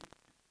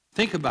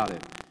 Think about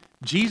it.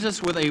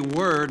 Jesus, with a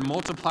word,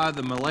 multiplied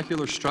the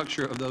molecular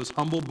structure of those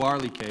humble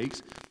barley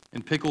cakes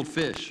and pickled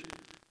fish.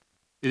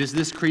 It is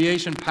this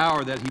creation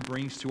power that he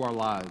brings to our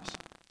lives.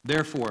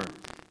 Therefore,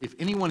 if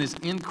anyone is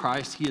in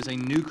Christ, he is a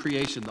new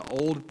creation. The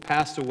old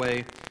passed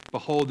away.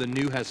 Behold, the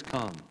new has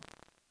come.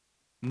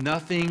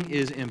 Nothing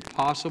is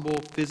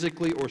impossible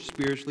physically or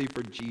spiritually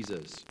for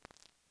Jesus.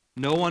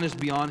 No one is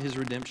beyond his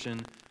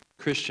redemption.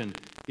 Christian,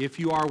 if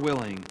you are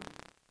willing,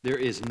 there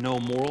is no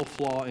moral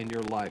flaw in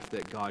your life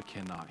that God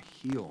cannot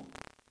heal.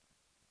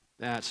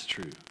 That's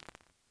true.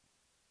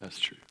 That's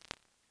true.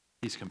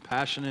 He's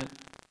compassionate.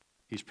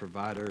 He's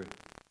provider.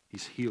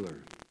 He's healer.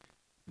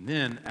 And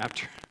then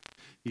after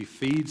he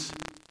feeds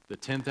the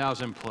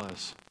 10,000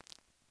 plus,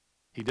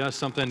 he does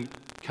something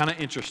kind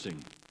of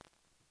interesting.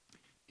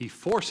 He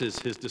forces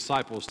his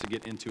disciples to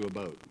get into a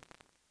boat.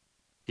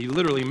 He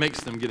literally makes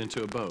them get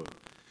into a boat.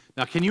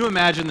 Now, can you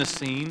imagine the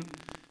scene?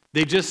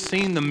 They've just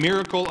seen the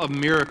miracle of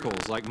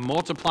miracles, like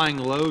multiplying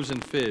loaves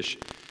and fish,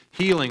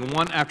 healing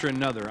one after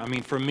another. I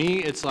mean, for me,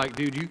 it's like,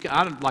 dude,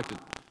 I'd like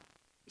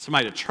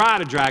somebody to try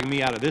to drag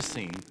me out of this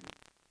scene.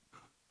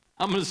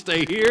 I'm going to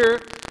stay here.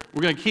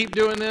 We're going to keep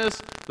doing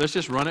this. Let's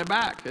just run it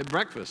back at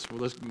breakfast. Well,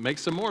 let's make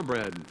some more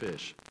bread and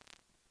fish.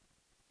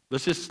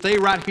 Let's just stay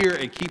right here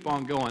and keep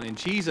on going. And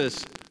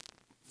Jesus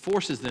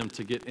forces them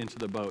to get into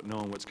the boat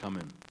knowing what's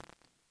coming.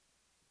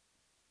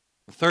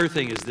 The third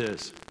thing is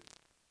this.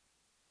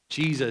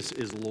 Jesus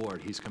is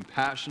Lord. He's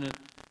compassionate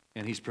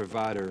and he's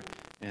provider,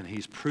 and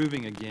he's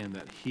proving again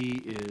that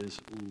he is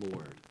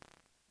Lord.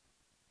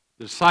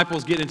 The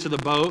disciples get into the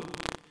boat.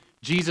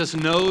 Jesus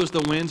knows the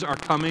winds are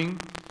coming.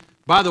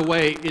 By the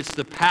way, it's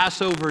the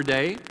Passover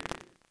day.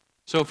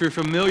 So if you're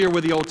familiar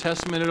with the Old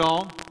Testament at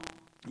all,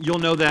 you'll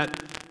know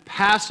that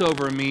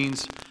Passover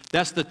means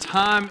that's the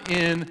time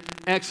in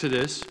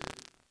Exodus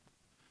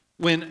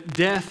when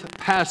death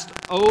passed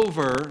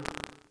over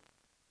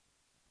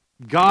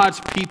God's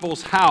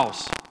people's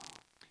house.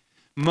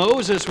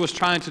 Moses was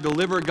trying to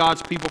deliver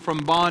God's people from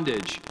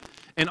bondage.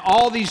 And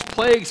all these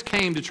plagues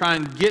came to try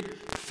and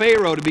get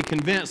Pharaoh to be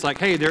convinced, like,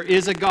 hey, there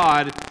is a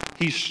God.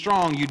 He's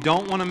strong. You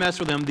don't want to mess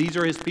with him. These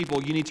are his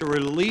people. You need to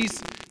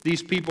release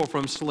these people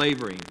from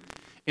slavery.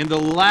 And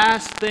the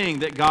last thing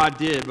that God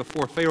did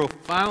before Pharaoh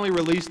finally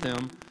released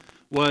them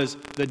was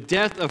the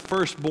death of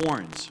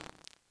firstborns.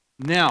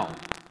 Now,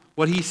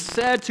 what he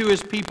said to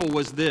his people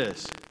was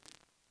this: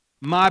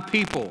 my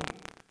people,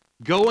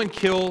 go and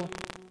kill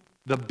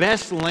the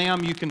best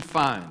lamb you can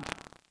find.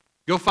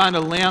 Go find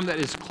a lamb that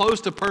is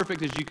close to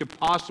perfect as you could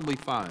possibly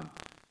find.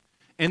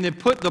 And then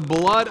put the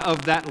blood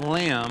of that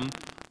lamb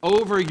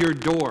over your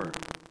door.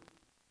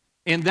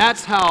 And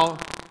that's how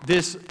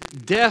this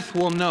death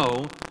will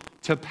know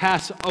to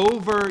pass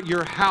over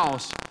your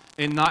house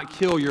and not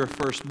kill your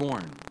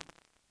firstborn.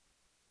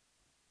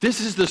 This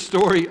is the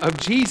story of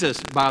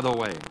Jesus, by the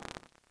way.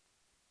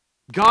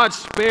 God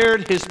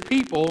spared his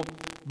people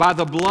by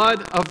the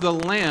blood of the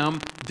Lamb.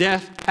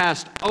 Death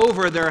passed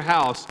over their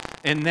house,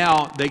 and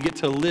now they get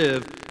to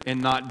live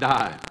and not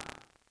die.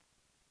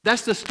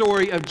 That's the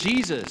story of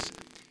Jesus.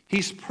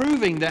 He's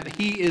proving that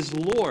he is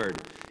Lord.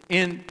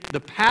 In the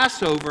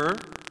Passover,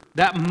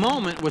 that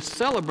moment was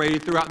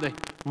celebrated throughout the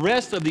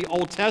rest of the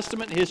Old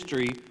Testament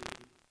history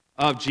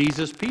of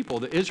Jesus' people,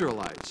 the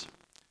Israelites.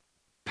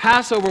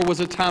 Passover was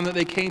a time that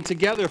they came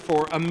together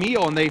for a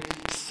meal, and they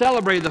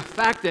celebrated the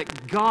fact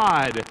that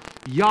God,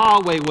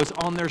 Yahweh, was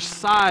on their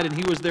side, and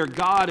he was their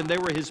God, and they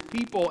were his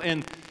people,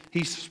 and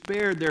he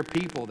spared their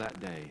people that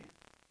day.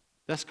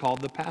 That's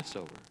called the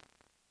Passover.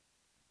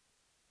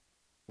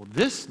 Well,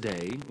 this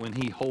day, when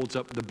he holds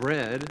up the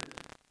bread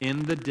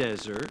in the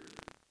desert,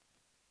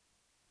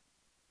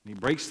 and he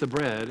breaks the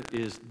bread,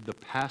 is the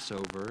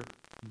Passover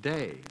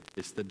day.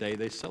 It's the day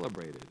they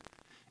celebrated.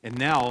 And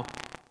now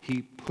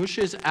he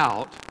pushes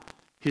out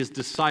his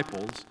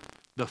disciples,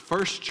 the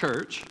first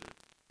church,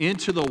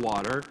 into the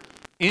water,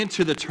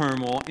 into the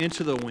turmoil,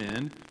 into the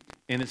wind,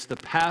 and it's the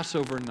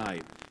Passover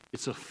night.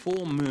 It's a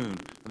full moon,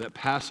 that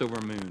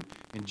Passover moon.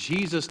 And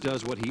Jesus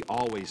does what he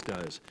always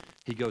does.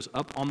 He goes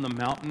up on the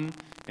mountain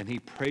and he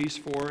prays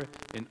for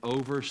and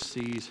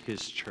oversees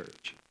his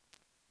church.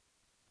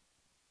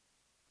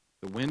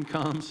 The wind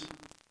comes.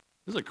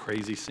 This is a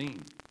crazy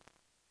scene.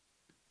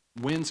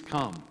 Winds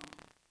come.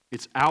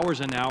 It's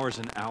hours and hours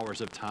and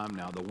hours of time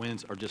now. The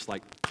winds are just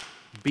like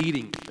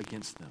beating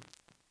against them.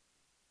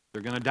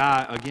 They're going to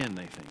die again,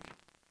 they think.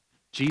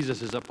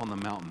 Jesus is up on the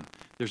mountain.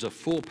 There's a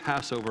full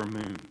Passover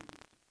moon.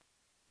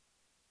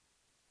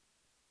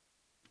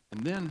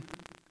 And then,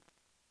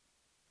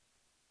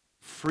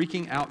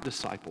 freaking out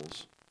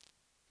disciples,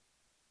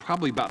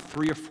 probably about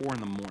 3 or 4 in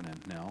the morning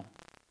now,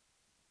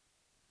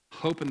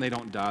 hoping they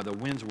don't die. The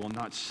winds will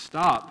not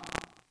stop.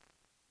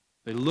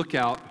 They look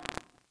out,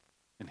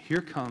 and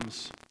here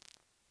comes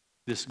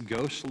this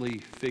ghostly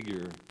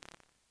figure,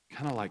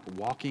 kind of like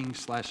walking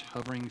 /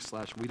 hovering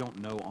 / we don't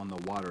know on the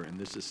water, and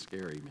this is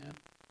scary, man.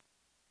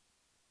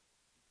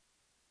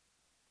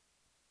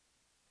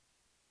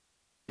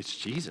 It's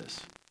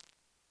Jesus.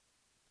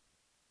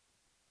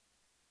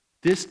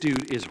 This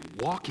dude is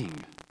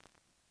walking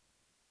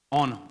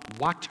on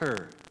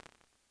water.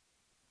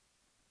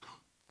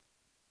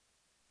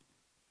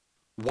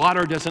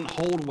 Water doesn't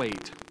hold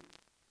weight.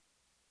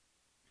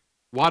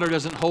 Water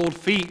doesn't hold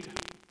feet.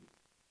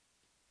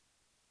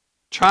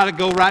 Try to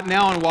go right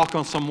now and walk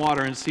on some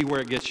water and see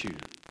where it gets you.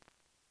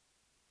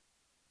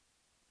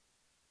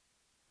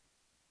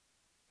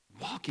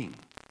 Walking.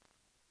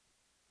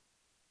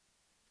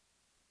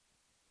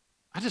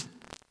 I just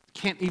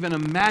can't even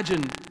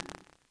imagine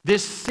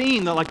this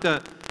scene,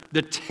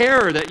 the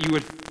terror that you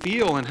would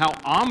feel and how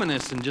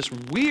ominous and just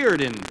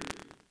weird and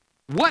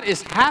what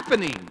is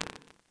happening?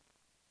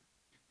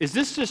 Is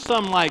this just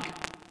some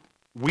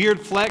weird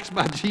flex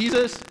by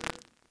Jesus?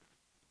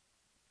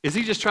 Is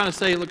he just trying to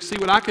say, look, see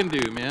what I can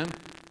do, man?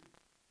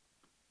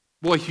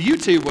 Boy, if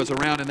YouTube was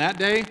around in that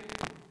day,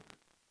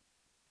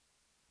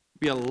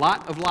 be a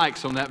lot of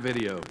likes on that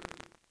video.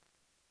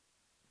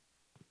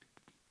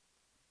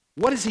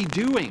 What is he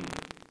doing?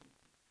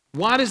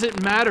 Why does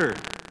it matter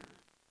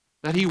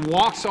that he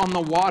walks on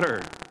the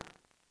water?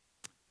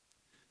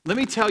 Let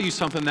me tell you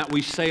something that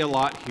we say a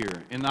lot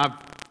here, and I've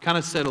kind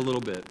of said a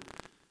little bit.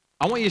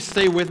 I want you to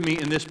stay with me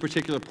in this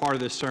particular part of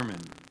this sermon,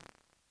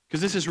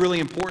 because this is really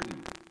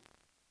important.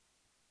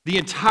 The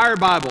entire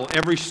Bible,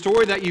 every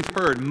story that you've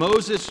heard,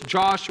 Moses,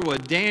 Joshua,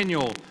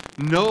 Daniel,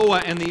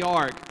 Noah and the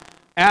ark,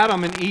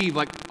 Adam and Eve,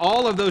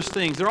 all of those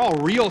things, they're all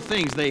real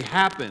things. They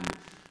happened,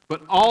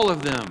 but all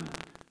of them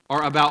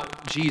are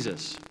about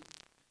Jesus.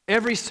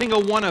 Every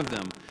single one of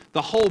them.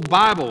 The whole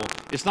Bible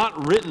is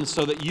not written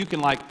so that you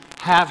can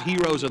have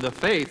heroes of the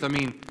faith. I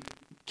mean,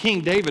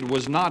 King David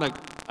was not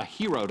a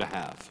hero to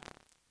have.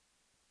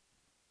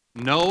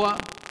 Noah,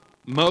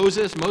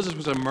 Moses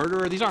was a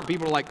murderer. These aren't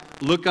people to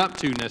look up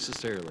to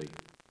necessarily.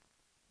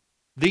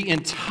 The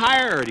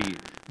entirety,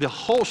 the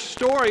whole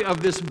story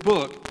of this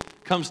book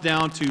comes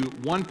down to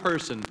one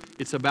person.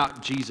 It's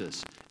about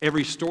Jesus.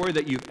 Every story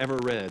that you've ever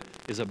read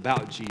is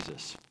about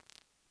Jesus.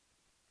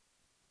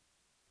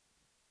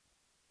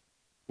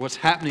 What's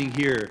happening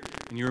here,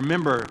 and you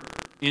remember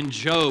in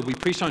Job, we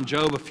preached on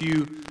Job a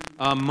few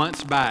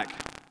months back.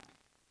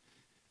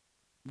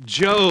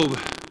 Job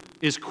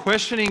is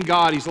questioning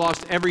God. He's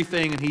lost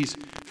everything, and he's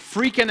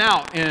freaking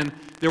out. And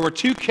there were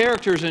 2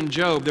 characters in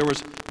Job. There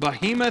was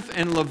Behemoth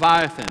and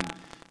Leviathan.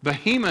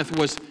 Behemoth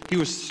was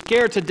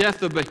scared to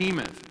death of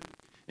Behemoth.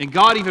 And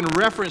God even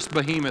referenced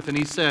Behemoth, and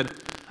he said,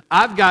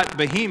 I've got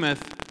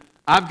Behemoth,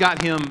 I've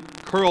got him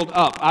curled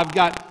up. I've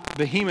got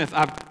Behemoth,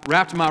 I've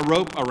wrapped my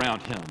rope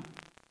around him.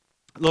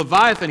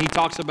 Leviathan, he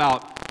talks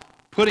about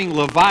putting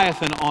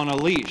Leviathan on a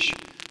leash.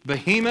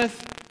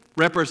 Behemoth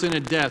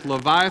represented death.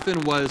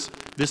 Leviathan was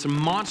this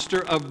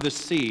monster of the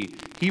sea.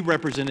 He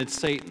represented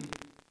Satan.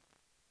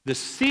 The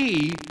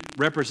sea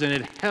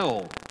represented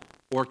hell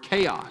or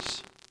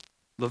chaos.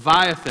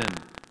 Leviathan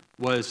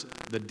was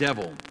the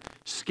devil.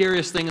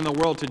 Scariest thing in the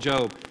world to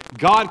Job.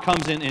 God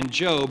comes in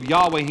Job,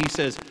 Yahweh, he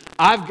says,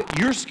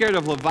 you're scared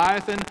of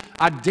Leviathan.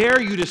 I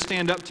dare you to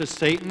stand up to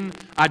Satan.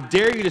 I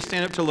dare you to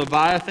stand up to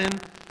Leviathan.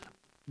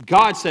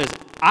 God says,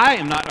 I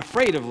am not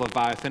afraid of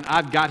Leviathan.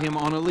 I've got him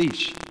on a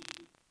leash.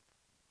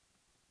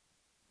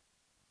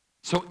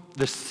 So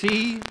the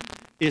sea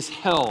is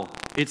hell.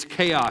 It's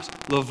chaos.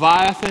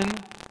 Leviathan,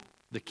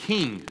 the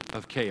king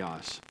of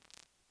chaos.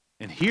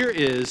 And here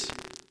is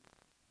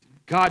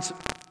God's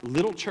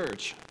little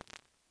church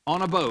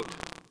on a boat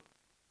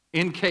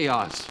in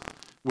chaos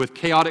with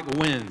chaotic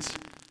winds.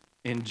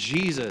 And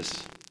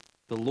Jesus,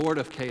 the Lord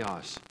of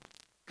chaos,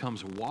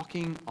 comes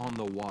walking on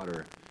the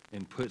water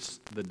and puts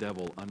the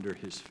devil under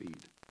his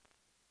feet.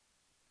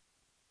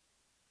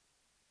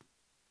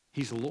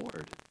 He's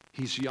Lord.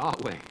 He's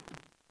Yahweh.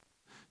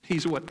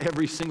 He's what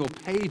every single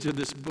page of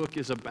this book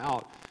is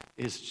about,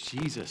 is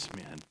Jesus,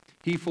 man.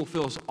 He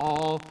fulfills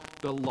all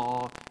the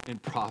law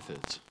and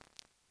prophets.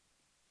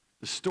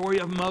 The story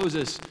of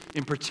Moses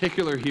in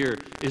particular here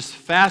is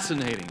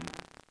fascinating.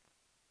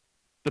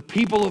 The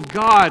people of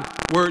God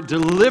were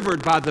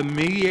delivered by the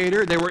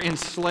mediator. They were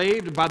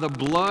enslaved by the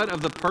blood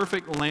of the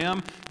perfect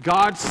lamb.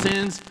 God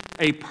sends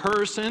a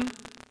person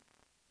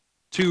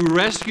to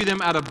rescue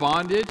them out of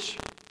bondage.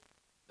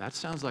 That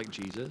sounds like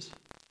Jesus.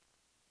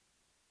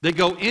 They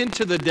go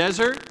into the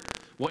desert.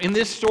 Well, in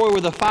this story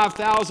with the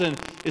 5,000,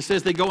 it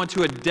says they go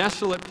into a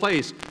desolate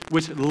place,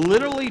 which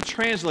literally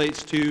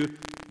translates to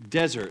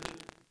desert.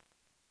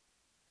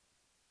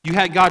 You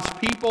had God's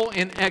people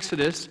in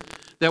Exodus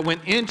that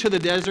went into the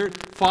desert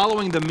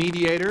following the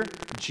mediator,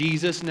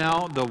 Jesus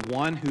now, the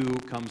one who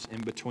comes in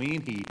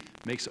between. He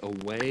makes a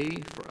way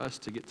for us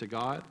to get to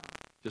God,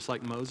 just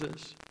like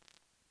Moses.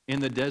 In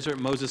the desert,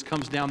 Moses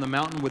comes down the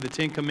mountain with the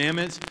 10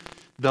 Commandments,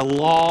 the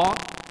law.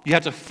 You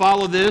have to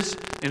follow this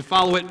and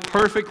follow it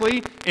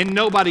perfectly, and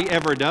nobody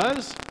ever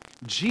does.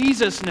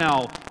 Jesus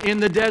now in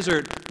the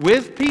desert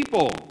with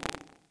people.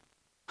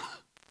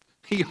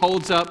 He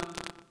holds up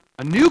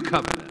a new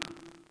covenant.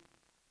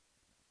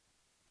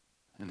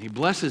 And he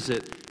blesses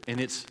it, and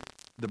it's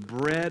the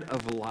bread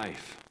of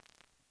life.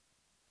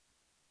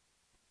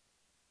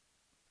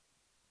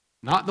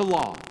 Not the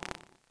law.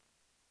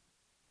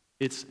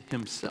 It's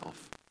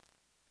himself.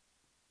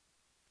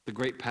 The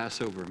great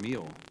Passover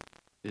meal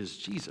is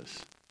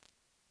Jesus.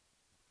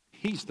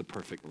 He's the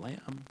perfect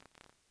lamb.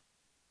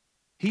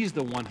 He's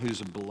the one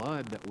whose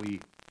blood that we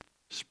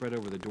spread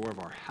over the door of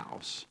our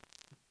house,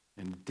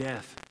 and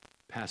death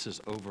passes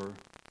over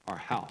our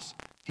house.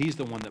 He's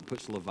the one that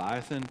puts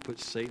Leviathan,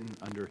 puts Satan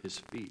under his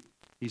feet.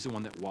 He's the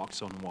one that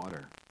walks on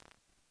water.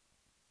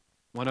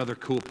 One other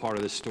cool part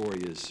of this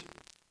story is,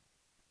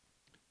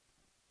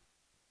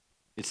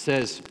 it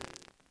says,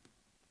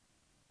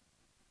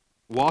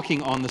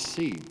 walking on the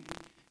sea,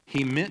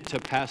 he meant to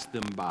pass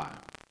them by,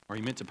 or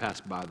he meant to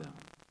pass by them.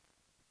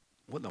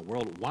 What in the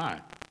world?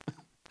 Why?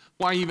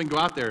 Why even go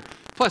out there?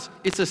 Plus,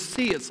 it's a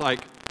sea. It's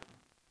like,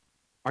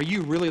 are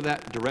you really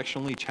that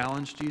directionally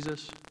challenged,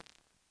 Jesus?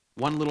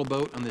 One little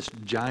boat on this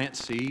giant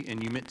sea,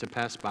 and you meant to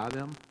pass by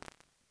them?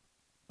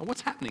 Well,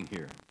 what's happening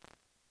here?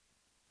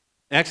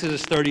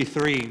 Exodus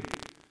 33,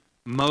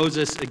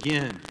 Moses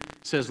again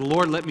says,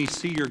 Lord, let me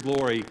see your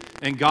glory.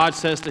 And God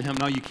says to him,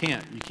 no, you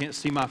can't. You can't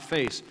see my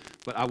face,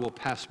 but I will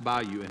pass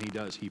by you. And he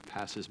does. He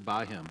passes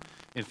by him.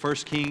 In 1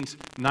 Kings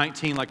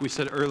 19, like we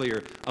said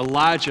earlier,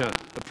 Elijah,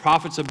 the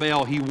prophets of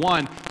Baal, he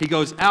won. He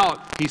goes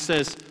out. He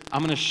says, I'm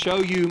going to show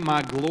you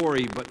my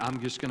glory, but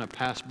I'm just going to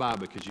pass by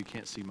because you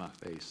can't see my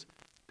face.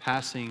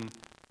 Passing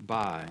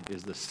by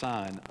is the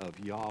sign of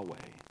Yahweh.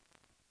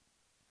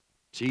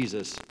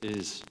 Jesus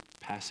is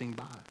passing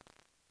by.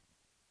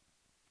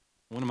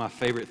 One of my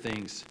favorite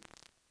things,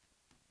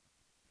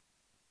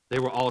 they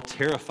were all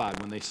terrified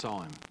when they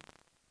saw him.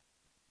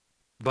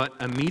 But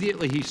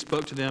immediately he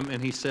spoke to them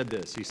and he said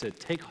this. He said,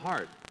 take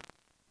heart,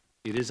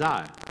 it is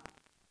I.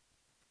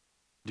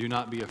 Do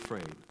not be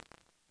afraid.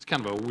 It's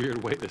kind of a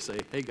weird way to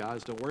say, hey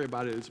guys, don't worry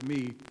about it, it's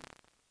me.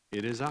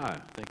 It is I.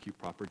 Thank you,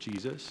 proper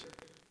Jesus.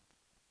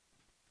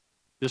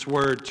 This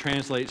word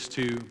translates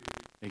to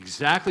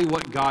exactly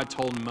what God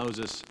told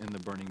Moses in the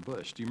burning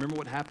bush. Do you remember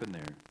what happened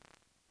there?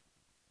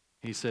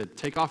 He said,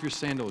 take off your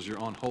sandals, you're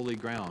on holy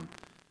ground.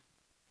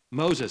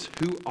 Moses,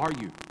 who are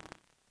you?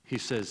 He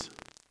says,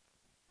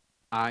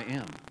 I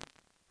am.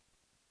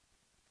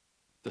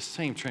 The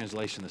same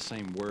translation, the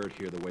same word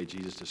here, the way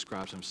Jesus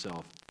describes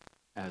himself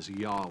as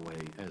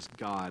Yahweh, as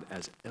God,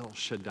 as El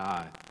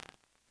Shaddai,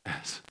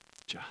 as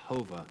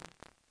Jehovah.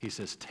 He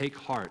says, take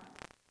heart,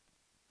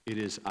 it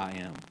is I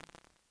am.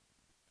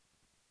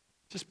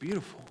 Just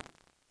beautiful.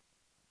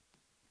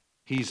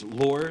 He's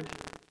Lord.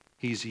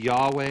 He's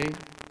Yahweh.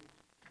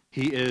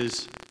 He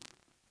is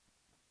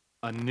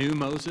a new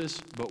Moses,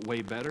 but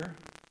way better.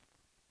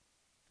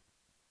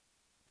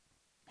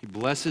 He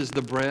blesses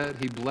the bread.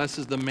 He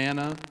blesses the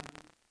manna.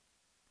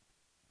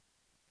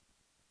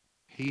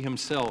 He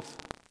himself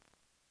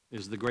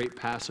is the great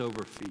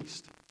Passover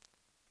feast.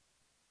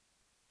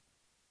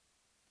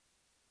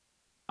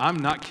 I'm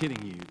not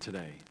kidding you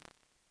today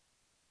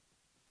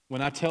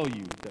when I tell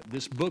you that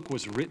this book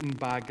was written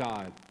by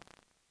God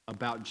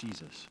about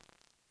Jesus.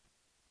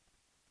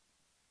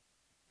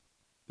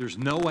 There's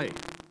no way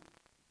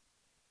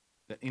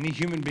that any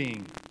human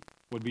being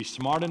would be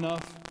smart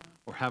enough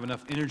or have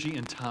enough energy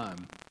and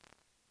time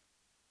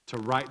to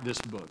write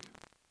this book.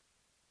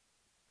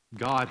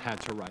 God had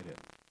to write it.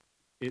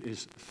 It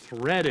is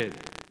threaded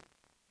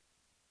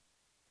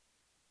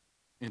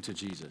into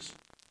Jesus.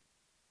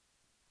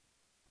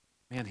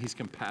 Man, he's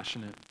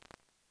compassionate.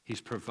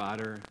 He's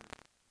provider.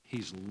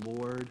 He's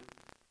Lord.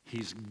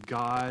 He's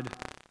God.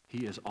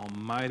 He is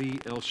Almighty,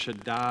 El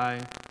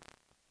Shaddai,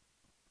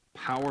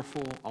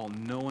 powerful,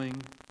 all-knowing,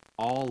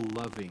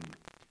 all-loving.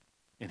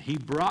 And he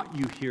brought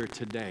you here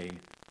today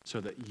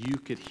so that you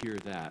could hear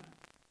that.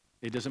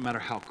 It doesn't matter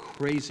how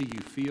crazy you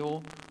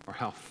feel or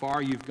how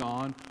far you've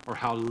gone or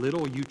how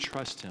little you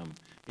trust him.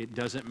 It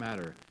doesn't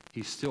matter.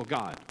 He's still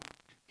God.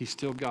 He's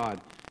still God,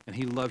 and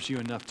he loves you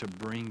enough to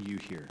bring you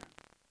here.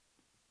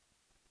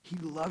 He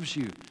loves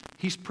you.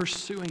 He's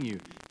pursuing you.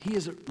 He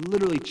is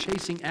literally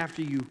chasing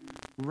after you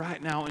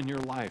right now in your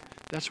life.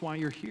 That's why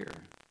you're here.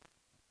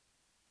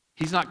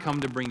 He's not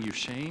come to bring you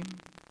shame.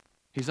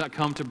 He's not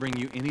come to bring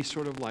you any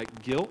sort of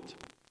guilt.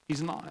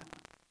 He's not.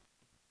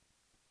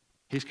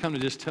 He's come to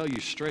just tell you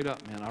straight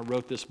up, man, I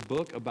wrote this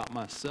book about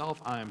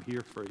myself. I am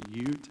here for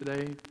you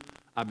today.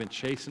 I've been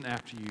chasing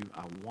after you.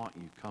 I want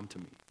you. Come to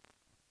me.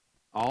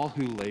 All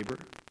who labor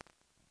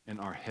and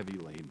are heavy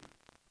laden.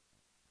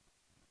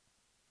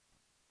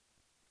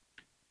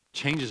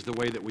 Changes the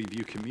way that we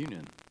view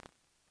communion.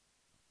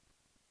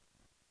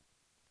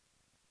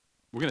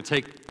 We're going to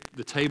take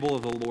the table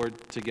of the Lord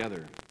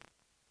together.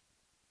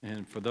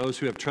 And for those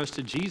who have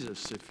trusted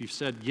Jesus, if you've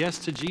said yes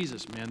to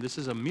Jesus, man, this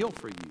is a meal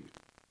for you.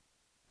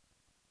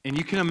 And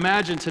you can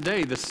imagine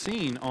today the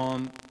scene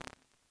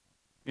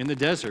in the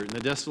desert, in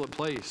the desolate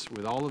place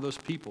with all of those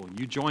people.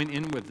 You join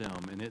in with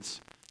them, and it's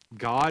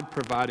God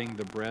providing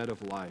the bread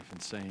of life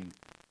and saying,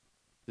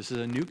 this is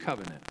a new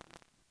covenant.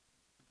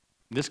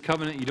 In this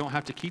covenant, you don't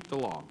have to keep the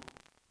law.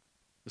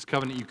 This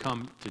covenant, you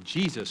come to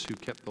Jesus who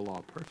kept the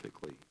law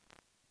perfectly.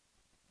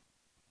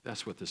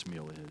 That's what this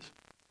meal is.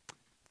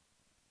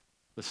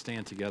 Let's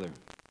stand together.